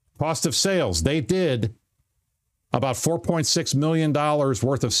 cost of sales, they did about $4.6 million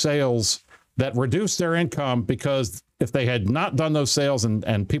worth of sales that reduced their income because if they had not done those sales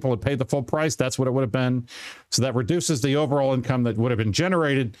and people had paid the full price, that's what it would have been. So that reduces the overall income that would have been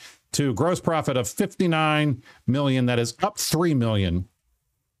generated to gross profit of $59 million. That is up $3 million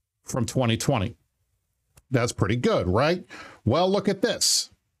from 2020. That's pretty good, right? Well, look at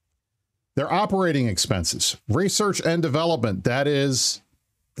this. Their operating expenses, research and development, that is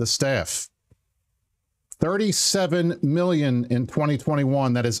the staff. $37 million in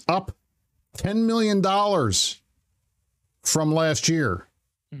 2021. That is up $10 million from last year.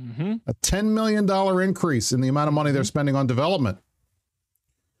 Mm-hmm. A $10 million increase in the amount of money they're spending on development.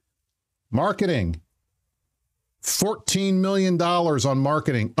 Marketing, $14 million on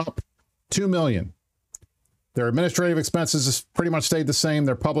marketing, up $2 million. Their administrative expenses has pretty much stayed the same.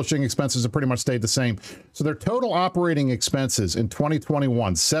 Their publishing expenses have pretty much stayed the same. So their total operating expenses in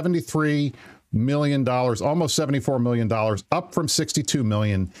 2021, $73 million, almost $74 million, up from $62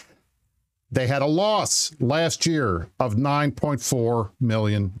 million. They had a loss last year of $9.4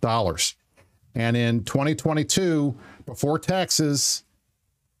 million. And in 2022, before taxes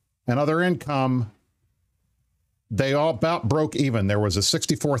and other income, they all about broke even. There was a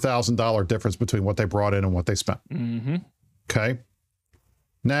 $64,000 difference between what they brought in and what they spent. Mm-hmm. Okay.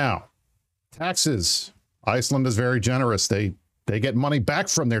 Now, taxes. Iceland is very generous. They get money back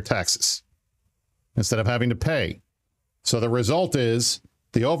from their taxes instead of having to pay. So the result is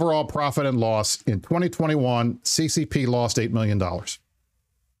the overall profit and loss in 2021, CCP lost $8 million.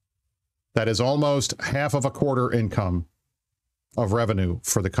 That is almost half of a quarter income of revenue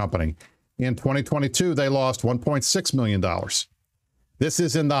for the company. In 2022, they lost $1.6 million. This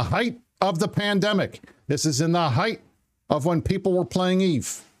is in the height of the pandemic. This is in the height of when people were playing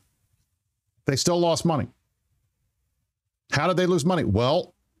Eve. They still lost money. How did they lose money?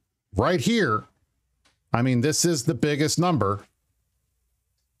 Well, right here, I mean, this is the biggest number.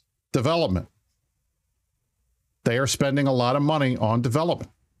 Development. They are spending a lot of money on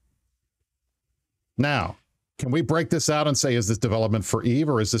development. Now, can we break this out and say, is this development for Eve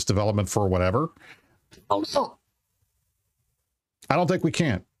or is this development for whatever? Oh, no. I don't think we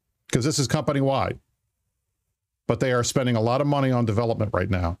can, because this is company-wide. But they are spending a lot of money on development right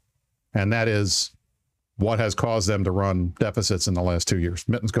now. And that is what has caused them to run deficits in the last 2 years.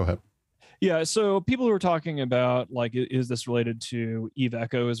 Mittens, go ahead. Yeah, so people who are talking about, like, is this related to Eve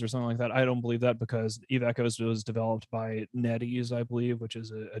Echoes or something like that? I don't believe that, because Eve Echoes was developed by NetEase, I believe, which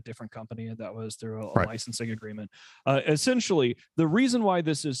is a different company that was through a licensing agreement. Essentially, the reason why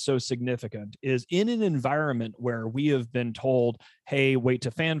this is so significant is in an environment where we have been told, hey, wait to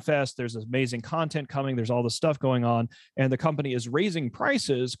FanFest, there's amazing content coming, there's all this stuff going on, and the company is raising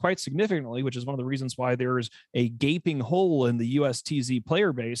prices quite significantly, which is one of the reasons why there's a gaping hole in the US TZ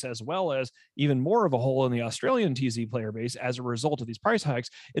player base, as well as even more of a hole in the Australian TZ player base as a result of these price hikes.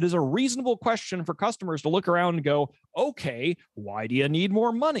 It is a reasonable question for customers to look around and go, okay, why do you need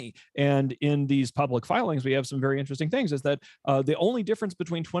more money? And in these public filings, we have some very interesting things, is that the only difference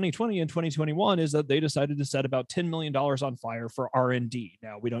between 2020 and 2021 is that they decided to set about $10 million on fire for R&D.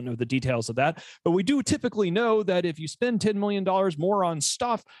 Now, we don't know the details of that, but we do typically know that if you spend $10 million more on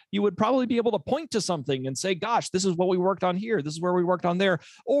stuff, you would probably be able to point to something and say, gosh, this is what we worked on here, this is where we worked on there.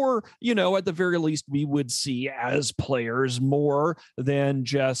 Or, you know, at the very least, we would see as players more than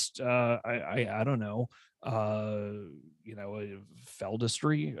just, I don't know,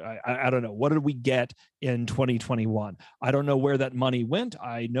 Feldistry. I don't know. What did we get in 2021? I don't know where that money went.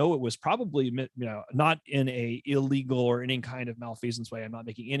 I know it was probably, not in a illegal or any kind of malfeasance way. I'm not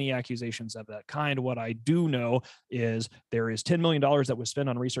making any accusations of that kind. What I do know is there is $10 million that was spent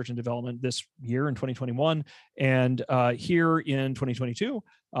on research and development this year in 2021. And here in 2022,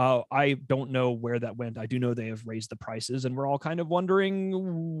 I don't know where that went. I do know they have raised the prices, and we're all kind of wondering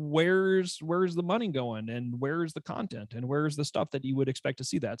where's the money going, and where's the content, and where's the stuff that you would expect to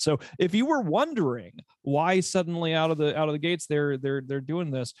see that. So if you were wondering why suddenly out of the gates they're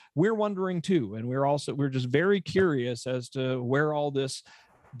doing this, we're wondering too, and we're just very curious as to where all this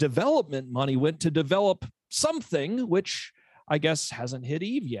development money went to develop something which I guess hasn't hit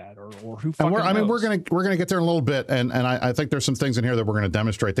Eve yet, or who fucking knows? We're gonna get there in a little bit, and I think there's some things in here that we're gonna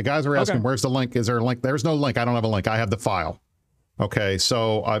demonstrate. The guys are asking, Where's the link? Is there a link? There's no link. I don't have a link. I have the file. Okay,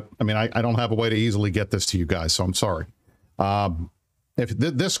 so I don't have a way to easily get this to you guys, so I'm sorry. If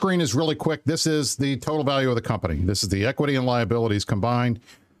this screen is really quick, this is the total value of the company. This is the equity and liabilities combined.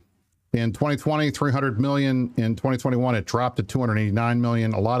 In 2020, 300 million. In 2021, it dropped to 289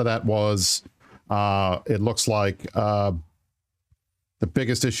 million. A lot of that was, it looks like, the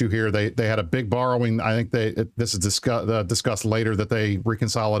biggest issue here, they had a big borrowing. I think this is discussed later, that they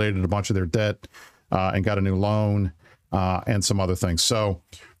reconsolidated a bunch of their debt and got a new loan and some other things. So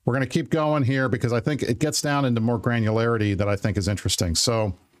We're going to keep going here because I think it gets down into more granularity that I think is interesting.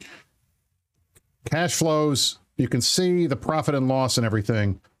 So cash flows, you can see the profit and loss and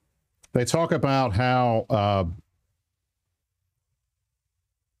everything. They talk about how,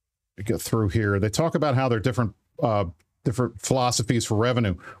 get through here. They talk about how there are different philosophies for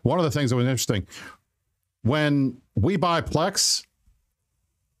revenue. One of the things that was interesting, when we buy Plex,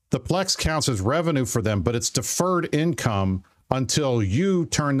 the Plex counts as revenue for them, but it's deferred income until you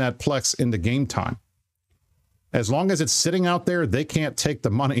turn that Plex into game time. As long as it's sitting out there, they can't take the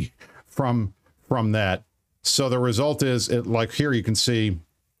money from that. So the result is, like here you can see,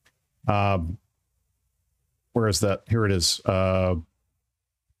 where is that? Here it is. I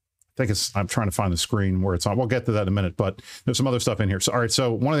think I'm trying to find the screen where it's on. We'll get to that in a minute, but there's some other stuff in here. So, all right.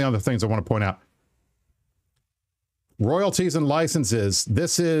 So one of the other things I want to point out, royalties and licenses.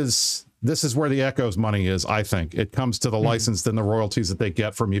 This is where the Echoes money is. I think it comes to the license than the royalties that they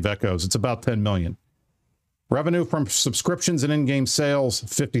get from Eve Echoes. It's about 10 million. Revenue from subscriptions and in-game sales,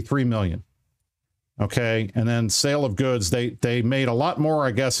 53 million. Okay. And then sale of goods. They made a lot more,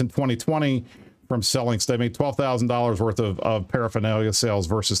 I guess, in 2020 from selling. So they made $12,000 worth of paraphernalia sales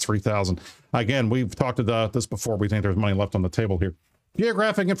versus 3,000. Again, we've talked about this before. We think there's money left on the table here.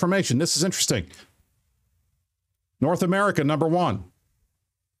 Geographic information. This is interesting. North America, number one,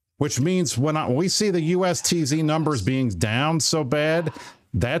 which means when we see the USTZ numbers being down so bad,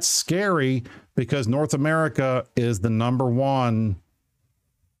 that's scary because North America is the number one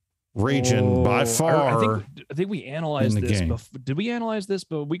region by far. I think we analyzed this. Did we analyze this?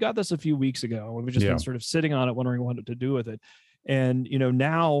 But we got this a few weeks ago. We've just been sort of sitting on it, wondering what to do with it. And,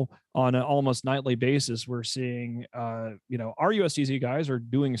 now on an almost nightly basis, we're seeing, our USTZ guys are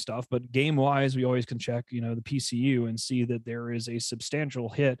doing stuff, but game wise, we always can check, the PCU and see that there is a substantial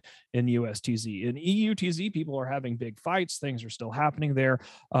hit in USTZ. In EUTZ, people are having big fights. Things are still happening there.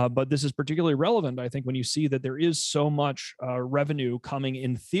 But this is particularly relevant, I think, when you see that there is so much revenue coming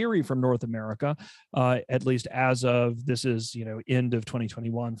in theory from North America, at least as of this is, end of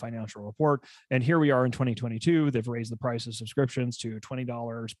 2021 financial report. And here we are in 2022. They've raised the price of subscriptions to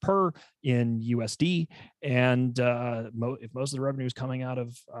 $20 per in USD. And if most of the revenue is coming out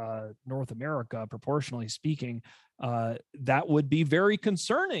of North America, proportionally speaking, that would be very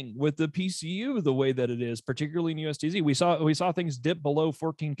concerning with the PCU the way that it is, particularly in USTZ. We saw things dip below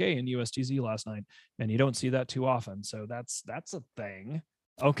 14K in USTZ last night, and you don't see that too often. So that's a thing.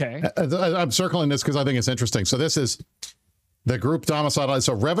 Okay. I'm circling this because I think it's interesting. So this is the group domicile.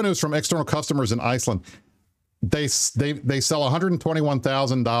 So revenues from external customers in Iceland. They sell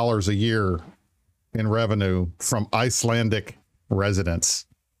 $121,000 a year in revenue from Icelandic residents.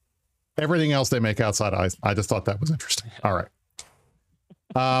 Everything else they make outside Iceland. I just thought that was interesting. All right.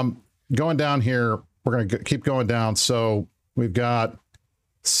 Going down here, we're going to keep going down. So we've got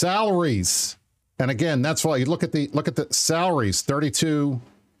salaries. And again, that's why you look at the salaries, 32,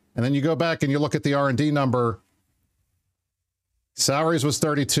 and then you go back and you look at the R&D number. Salaries was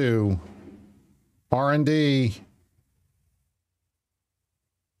 32. R&D,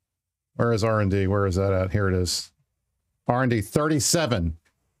 where is R&D? Where is that at? Here it is. R&D 37.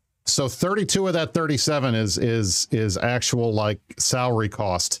 So 32 of that 37 is actual like salary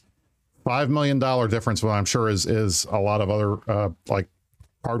cost. $5 million difference, what I'm sure is a lot of other like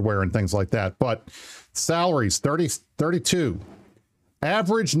hardware and things like that. But salaries 32.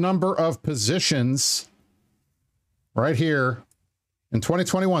 Average number of positions right here. In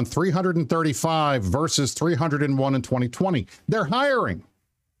 2021, 335 versus 301 in 2020. They're hiring.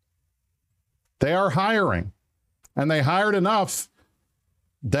 They are hiring. And they hired enough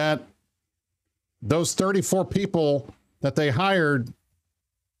that those 34 people that they hired,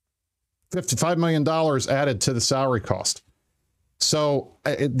 $55 million added to the salary cost. So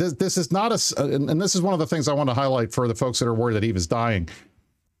this is not and this is one of the things I want to highlight for the folks that are worried that Eve is dying.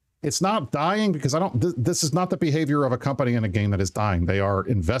 It's not dying because this is not the behavior of a company in a game that is dying. They are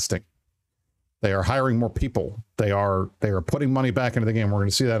investing. They are hiring more people. They are putting money back into the game. We're going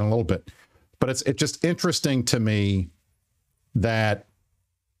to see that in a little bit. But it's just interesting to me that,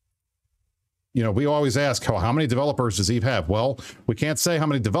 we always ask, how many developers does Eve have? Well, we can't say how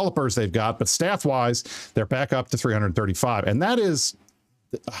many developers they've got, but staff-wise, they're back up to 335. And that is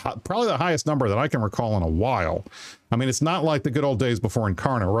probably the highest number that I can recall in a while. I mean, it's not like the good old days before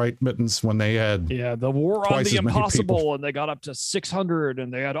Incarna, right, Mittens, when they had the war on the impossible, and they got up to 600,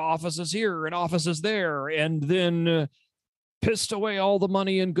 and they had offices here and offices there, and then pissed away all the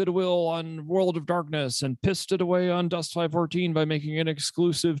money and goodwill on World of Darkness and pissed it away on Dust 514 by making it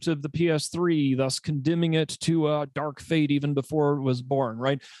exclusive to the PS3, thus condemning it to a dark fate even before it was born,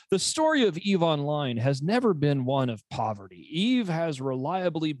 right? The story of EVE Online has never been one of poverty. EVE has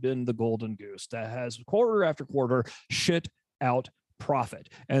reliably been the golden goose that has quarter after quarter shit out profit.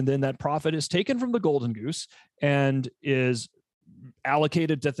 And then that profit is taken from the golden goose and is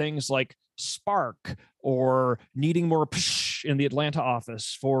allocated to things like Spark or needing more in the Atlanta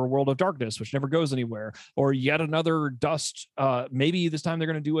office for World of Darkness, which never goes anywhere, or yet another Dust. Maybe this time they're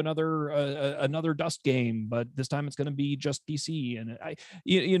going to do another Dust game, but this time it's going to be just PC. And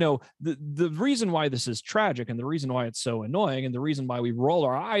the reason why this is tragic and the reason why it's so annoying and the reason why we roll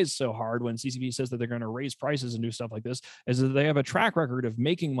our eyes so hard when CCP says that they're going to raise prices and do stuff like this is that they have a track record of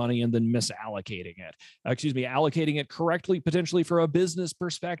making money and then misallocating it. Allocating it correctly, potentially for a business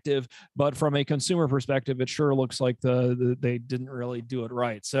perspective, but from a consumer perspective, it sure looks like they didn't really do it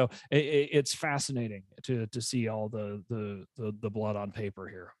right. So it's fascinating to see all the blood on paper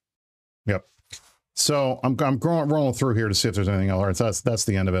here. Yep. So I'm rolling through here to see if there's anything else. That's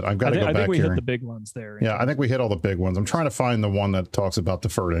the end of it. I've got to go back here. I think we hit the big ones there. Yeah, I think we hit all the big ones. I'm trying to find the one that talks about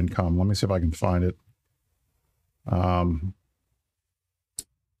deferred income. Let me see if I can find it.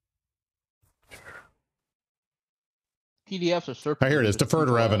 PDFs are surplus. Here it is, deferred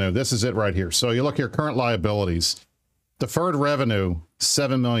revenue. This is it right here. So you look here, current liabilities. Deferred revenue,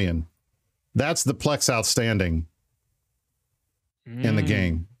 $7 million. That's the Plex outstanding in the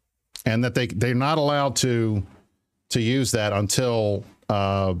game. And that they're not allowed to use that until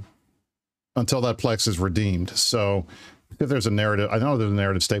that Plex is redeemed. So if there's a narrative, I know there's a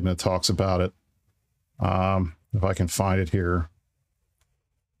narrative statement that talks about it. If I can find it here.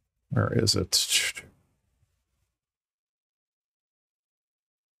 Where is it?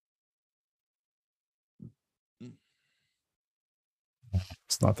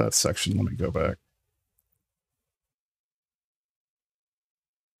 It's not that section. Let me go back.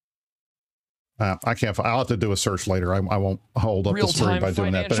 I can't. I'll have to do a search later. I won't hold up the screen by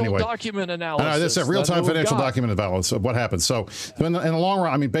doing that. But anyway, document analysis. This is a real-time financial document analysis of what happened. So in the long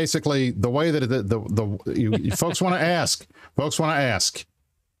run, I mean, basically, the way that you folks want to ask, why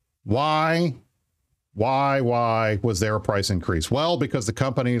was there a price increase? Well, because the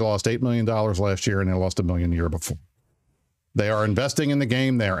company lost $8 million last year and they lost $1 million the year before. They are investing in the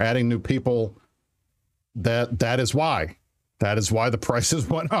game. They are adding new people. That is why. That is why the prices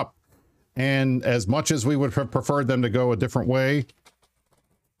went up. And as much as we would have preferred them to go a different way,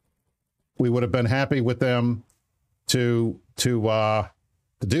 we would have been happy with them to do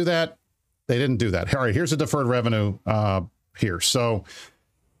that. They didn't do that. All right, here's a deferred revenue here. So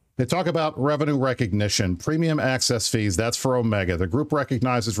they talk about revenue recognition, premium access fees. That's for Omega. The group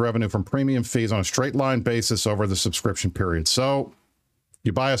recognizes revenue from premium fees on a straight line basis over the subscription period. So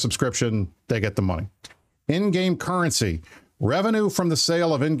you buy a subscription, they get the money. In-game currency. Revenue from the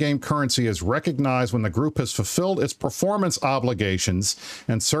sale of in-game currency is recognized when the group has fulfilled its performance obligations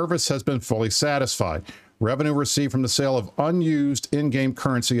and service has been fully satisfied. Revenue received from the sale of unused in-game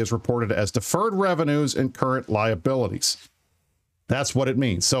currency is reported as deferred revenues and current liabilities. That's what it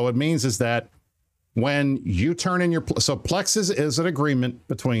means. So it means is that when you turn in your... So Plex is an agreement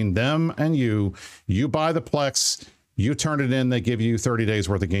between them and you. You buy the Plex, you turn it in, they give you 30 days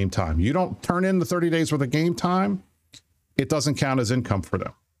worth of game time. You don't turn in the 30 days worth of game time, it doesn't count as income for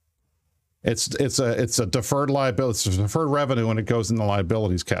them. It's a deferred liability, it's a deferred revenue, and it goes in the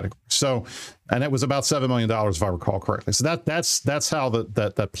liabilities category. So, and it was about $7 million if I recall correctly. So that's how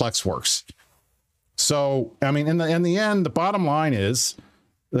that Plex works. So, I mean, in the end, the bottom line is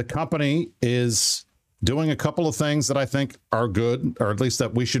the company is doing a couple of things that I think are good, or at least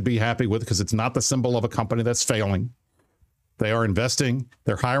that we should be happy with, because it's not the symbol of a company that's failing. They are investing,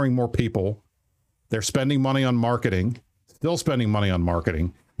 they're hiring more people, they're spending money on marketing, still spending money on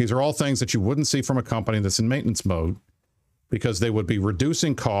marketing. These are all things that you wouldn't see from a company that's in maintenance mode, because they would be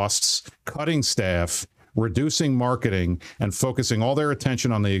reducing costs, cutting staff, reducing marketing, and focusing all their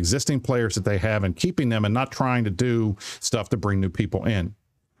attention on the existing players that they have and keeping them and not trying to do stuff to bring new people in.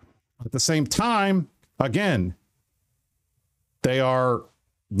 At the same time, again, they are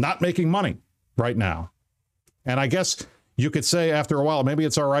not making money right now. And I guess you could say after a while, maybe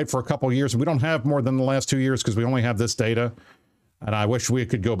it's all right for a couple of years. We don't have more than the last 2 years because we only have this data. And I wish we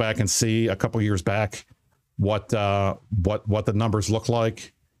could go back and see a couple of years back what the numbers look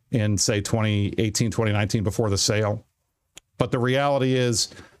like in, say, 2018, 2019 before the sale. But the reality is,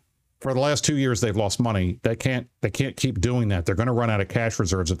 for the last 2 years, they've lost money. They can't keep doing that. They're going to run out of cash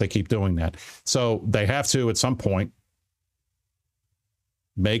reserves if they keep doing that. So they have to, at some point,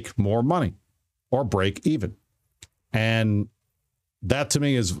 make more money or break even. And that to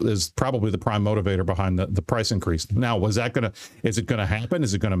me is probably the prime motivator behind the price increase. Now, is it going to happen?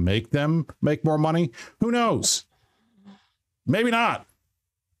 Is it going to make them make more money? Who knows? Maybe not.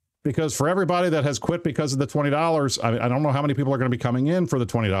 Because for everybody that has quit because of the $20, I don't know how many people are going to be coming in for the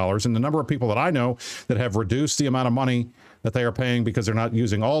 $20. And the number of people that I know that have reduced the amount of money that they are paying because they're not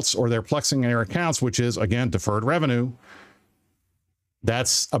using alts or they're plexing their accounts, which is, again, deferred revenue.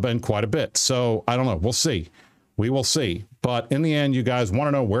 That's been quite a bit. So I don't know. We'll see. We will see. But in the end, you guys want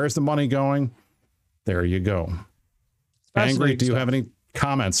to know where's the money going? There you go. Angry, do you have any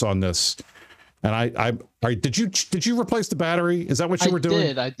comments on this? And did you replace the battery? Is that what you were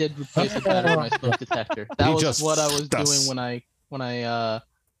doing? I did replace the battery in my smoke detector. That was what I was doing when I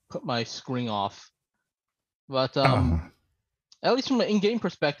put my screen off. But at least from an in-game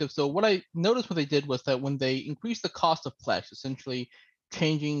perspective, so what I noticed what they did was that when they increased the cost of Plex, essentially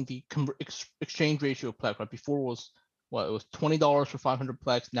changing the exchange ratio of Plex, right? Before it was $20 for 500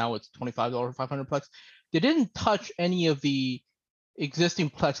 Plex, now it's $25 for 500 Plex. They didn't touch any of the existing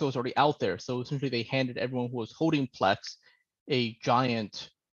Plex that was already out there. So essentially they handed everyone who was holding Plex a giant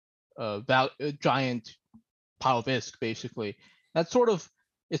pile of ISK, basically. That's sort of,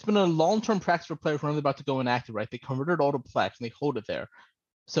 it's been a long-term practice for players when they're about to go inactive, right? They converted all to Plex and they hold it there.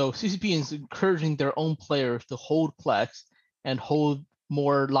 So CCP is encouraging their own players to hold Plex and hold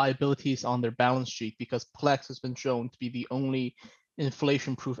more liabilities on their balance sheet because Plex has been shown to be the only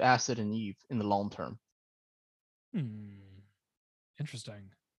inflation-proof asset in EVE in the long term. Interesting.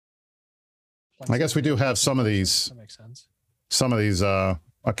 I guess we do have some of these. That makes sense. Some of these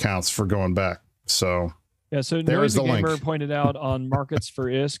accounts for going back. So yeah. So there's the Gamer link. Pointed out on markets for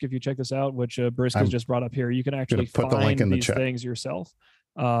ISK. If you check this out, which Brisk has just brought up here, you can actually put find the link in these the chat. things yourself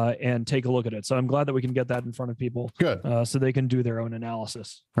and take a look at it. So I'm glad that we can get that in front of people. Good. So they can do their own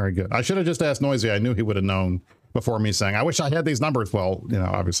analysis. Very good. I should have just asked Noisy. I knew he would have known before me saying, I wish I had these numbers. Well,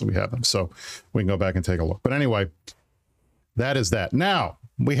 obviously we have them, so we can go back and take a look. But anyway, that is that. Now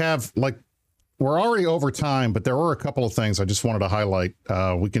we have we're already over time, but there were a couple of things I just wanted to highlight.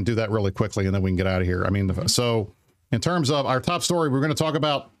 We can do that really quickly and then we can get out of here. I mean, so in terms of our top story, we're going to talk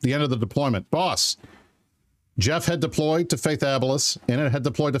about the end of the deployment. Boss, Jeff had deployed to Faith Abilis, and it had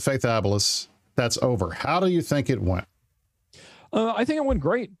deployed to Faith Abilis. That's over. How do you think it went? I think it went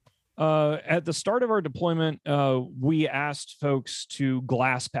great. At the start of our deployment, we asked folks to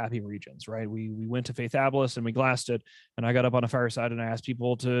glass Pappy regions, right? We went to Faith Abilis and we glassed it, and I got up on a fireside and I asked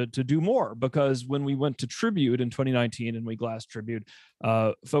people to do more, because when we went to Tribute in 2019 and we glassed Tribute,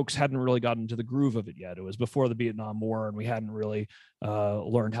 folks hadn't really gotten into the groove of it yet. It was before the Vietnam War and we hadn't really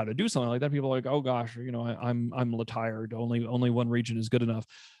learned how to do something like that. People are like, oh gosh, I'm tired. Only one region is good enough.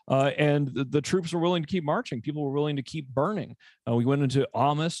 And the troops were willing to keep marching. People were willing to keep burning. We went into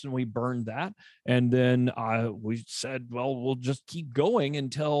Amist and we burned that. And then we said, well, we'll just keep going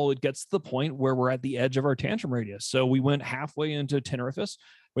until it gets to the point where we're at the edge of our tantrum radius. So we went halfway into Tenerifis.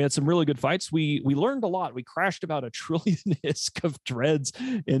 We had some really good fights. We learned a lot. We crashed about 1 trillion ISK of dreads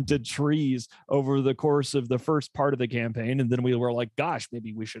into trees over the course of the first part of the campaign. And then we were like, gosh,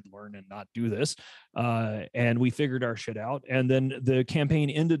 maybe we should learn and not do this. And we figured our shit out. And then the campaign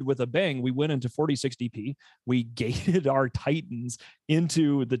ended with a bang. We went into 4060p. We gated our Titans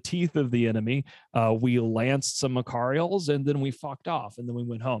into the teeth of the enemy. We lanced some Macarials, and then we fucked off, and then we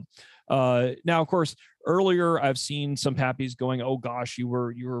went home. Now, of course, earlier I've seen some Pappies going, oh gosh, you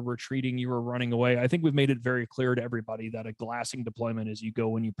were retreating, you were running away. I think we've made it very clear to everybody that a glassing deployment is you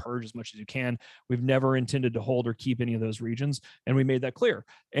go and you purge as much as you can. We've never intended to hold or keep any of those regions, and we made that clear.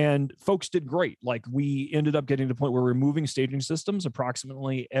 And folks did great. Like, we ended up getting to the point where we're moving staging systems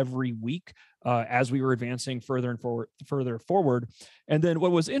approximately every week as we were advancing further and further forward. And then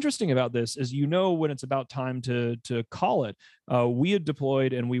what was interesting about this is, when it's about time to call it, we had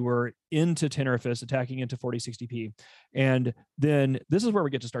deployed and we were into Tenerifis, attacking into 4060p. And then this is where we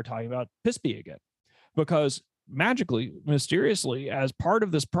get to start talking about PISP again, because magically, mysteriously, as part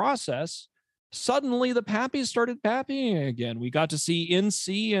of this process, suddenly the Pappies started pappying again. We got to see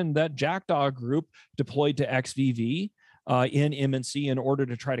NC and that Jackdaw group deployed to XVV in MNC in order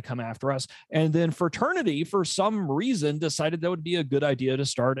to try to come after us. And then Fraternity, for some reason, decided that would be a good idea to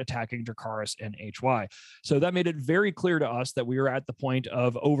start attacking Dracarys and HY. So that made it very clear to us that we were at the point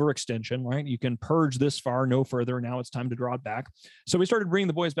of overextension, right? You can purge this far, no further. Now it's time to draw it back. So we started bringing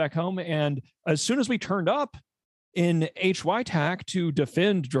the boys back home. And as soon as we turned up in HY TAC to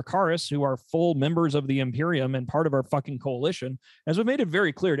defend Dracarys, who are full members of the Imperium and part of our fucking coalition, as we made it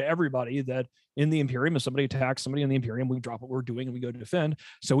very clear to everybody that in the Imperium. If somebody attacks somebody in the Imperium, we drop what we're doing and we go to defend.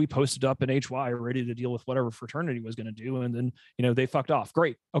 So we posted up in HY ready to deal with whatever fraternity was going to do. And then, they fucked off.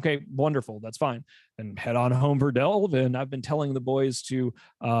 Great. Okay, wonderful. That's fine. And head on home for Delve. And I've been telling the boys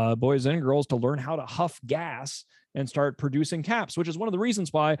and girls to learn how to huff gas and start producing caps, which is one of the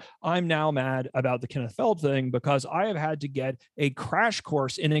reasons why I'm now mad about the Kenneth Feld thing, because I have had to get a crash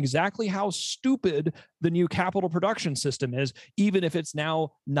course in exactly how stupid the new capital production system is, even if it's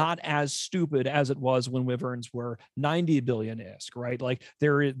now not as stupid as it was when Wyverns were 90 billion-isk, right? Like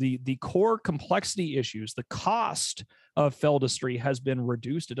the core complexity issues, the cost of Feldistry has been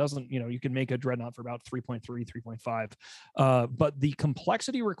reduced. It doesn't, you can make a Dreadnought for about 3.3, 3.5. But the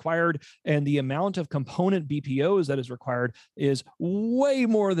complexity required and the amount of component BPOs that is required is way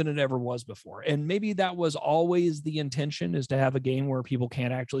more than it ever was before. And maybe that was always the intention, is to have a game where people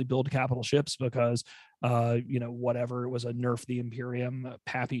can't actually build capital ships because, whatever, it was a nerf the Imperium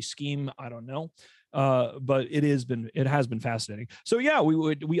Pappy scheme. I don't know. But it has been fascinating. So yeah,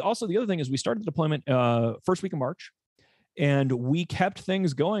 we also, the other thing is we started the deployment first week of March. And we kept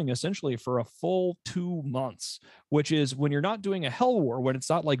things going essentially for a full 2 months, which is when you're not doing a hell war, when it's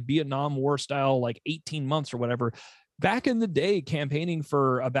not like Vietnam War style, like 18 months or whatever. Back in the day, campaigning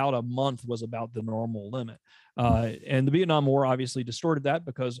for about a month was about the normal limit. And the Vietnam War obviously distorted that,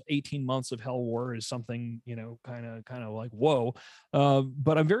 because 18 months of hell war is something, kind of like, whoa.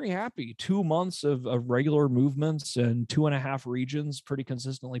 But I'm very happy. 2 months of regular movements and 2.5 regions pretty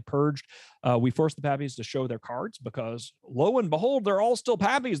consistently purged. We forced the Pappies to show their cards, because lo and behold, they're all still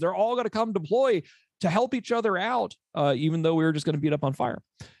Pappies. They're all going to come deploy to help each other out, even though we were just going to beat up on fire.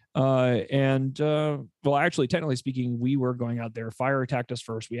 Well, actually, technically speaking, we were going out there. Fire attacked us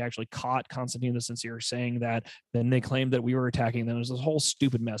first. We actually caught Constantine the Sincere saying that. Then they claimed that we were attacking them. It was this whole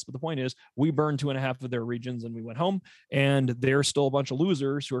stupid mess. But the point is, we burned 2.5 of their regions and we went home. And there's still a bunch of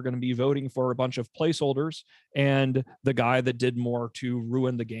losers who are going to be voting for a bunch of placeholders and the guy that did more to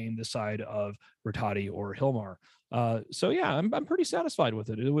ruin the game, the side of Rattati or Hilmar. So yeah, I'm pretty satisfied with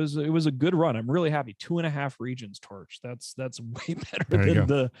it. It was a good run. I'm really happy. 2.5 regions torch. That's way better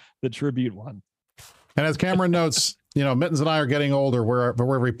than the tribute one. And as Cameron notes, Mittens and I are getting older. We're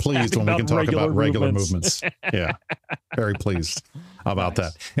very pleased when we can talk about regular movements. Yeah, very pleased about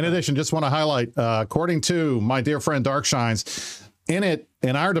that. In addition, just want to highlight, according to my dear friend Darkshines,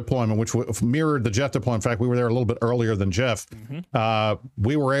 in our deployment, which mirrored the Jeff deployment, in fact, we were there a little bit earlier than Jeff,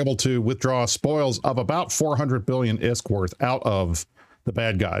 we were able to withdraw spoils of about 400 billion ISK worth out of the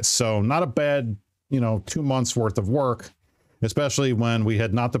bad guys. So not a bad, 2 months worth of work, especially when we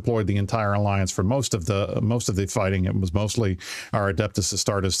had not deployed the entire alliance for most of the fighting. It was mostly our Adeptus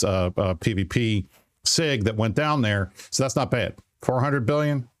Astartes PvP SIG that went down there. So that's not bad. 400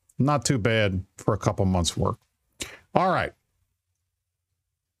 billion, not too bad for a couple months work. All right.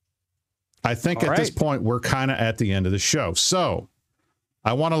 I think at this point, we're kind of at the end of the show. So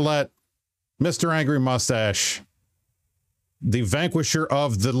I want to let Mr. Angry Mustache, the vanquisher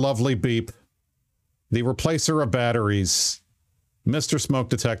of the lovely beep, the replacer of batteries, Mr. Smoke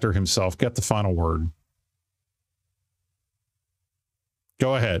Detector himself, get the final word.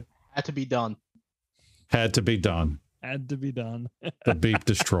 Go ahead. Had to be done. Had to be done. Had to be done. The beep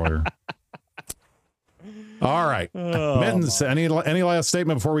destroyer. All right. Mittens, any last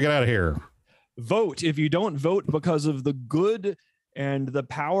statement before we get out of here? Vote. If you don't vote because of the good and the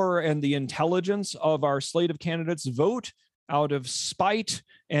power and the intelligence of our slate of candidates, vote out of spite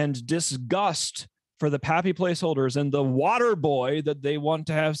and disgust for the Pappy placeholders and the water boy that they want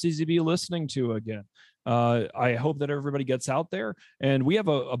to have CZB listening to again. I hope that everybody gets out there, and we have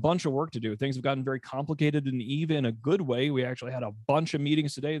a bunch of work to do. Things have gotten very complicated in EVE in a good way. We actually had a bunch of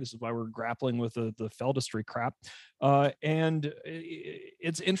meetings today. This is why we're grappling with the Feldistry crap. And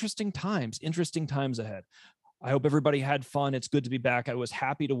it's interesting times ahead. I hope everybody had fun. It's good to be back. I was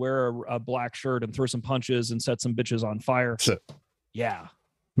happy to wear a black shirt and throw some punches and set some bitches on fire. Yeah.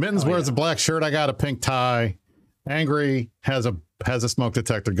 Mittens wears a black shirt. I got a pink tie. Angry has a smoke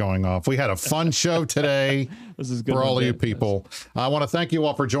detector going off. We had a fun show today. This is good for all of you people. I want to thank you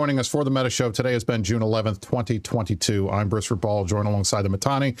all for joining us for the Meta Show. Today has been June 11th, 2022. I'm Bruce Ball, joined alongside the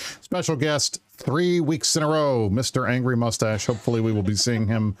Mittani. Special guest 3 weeks in a row, Mr. Angry Mustache. Hopefully we will be seeing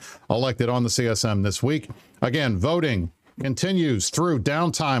him elected on the CSM this week. Again, voting continues through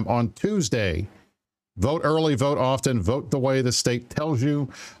downtime on Tuesday. Vote early, vote often, vote the way the state tells you,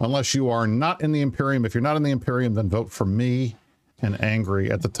 unless you are not in the Imperium. If you're not in the Imperium, then vote for me and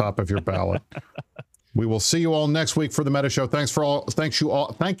Angry at the top of your ballot. We will see you all next week for the Meta Show. Thank you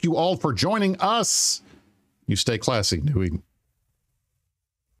all for joining us. You stay classy, New Eden.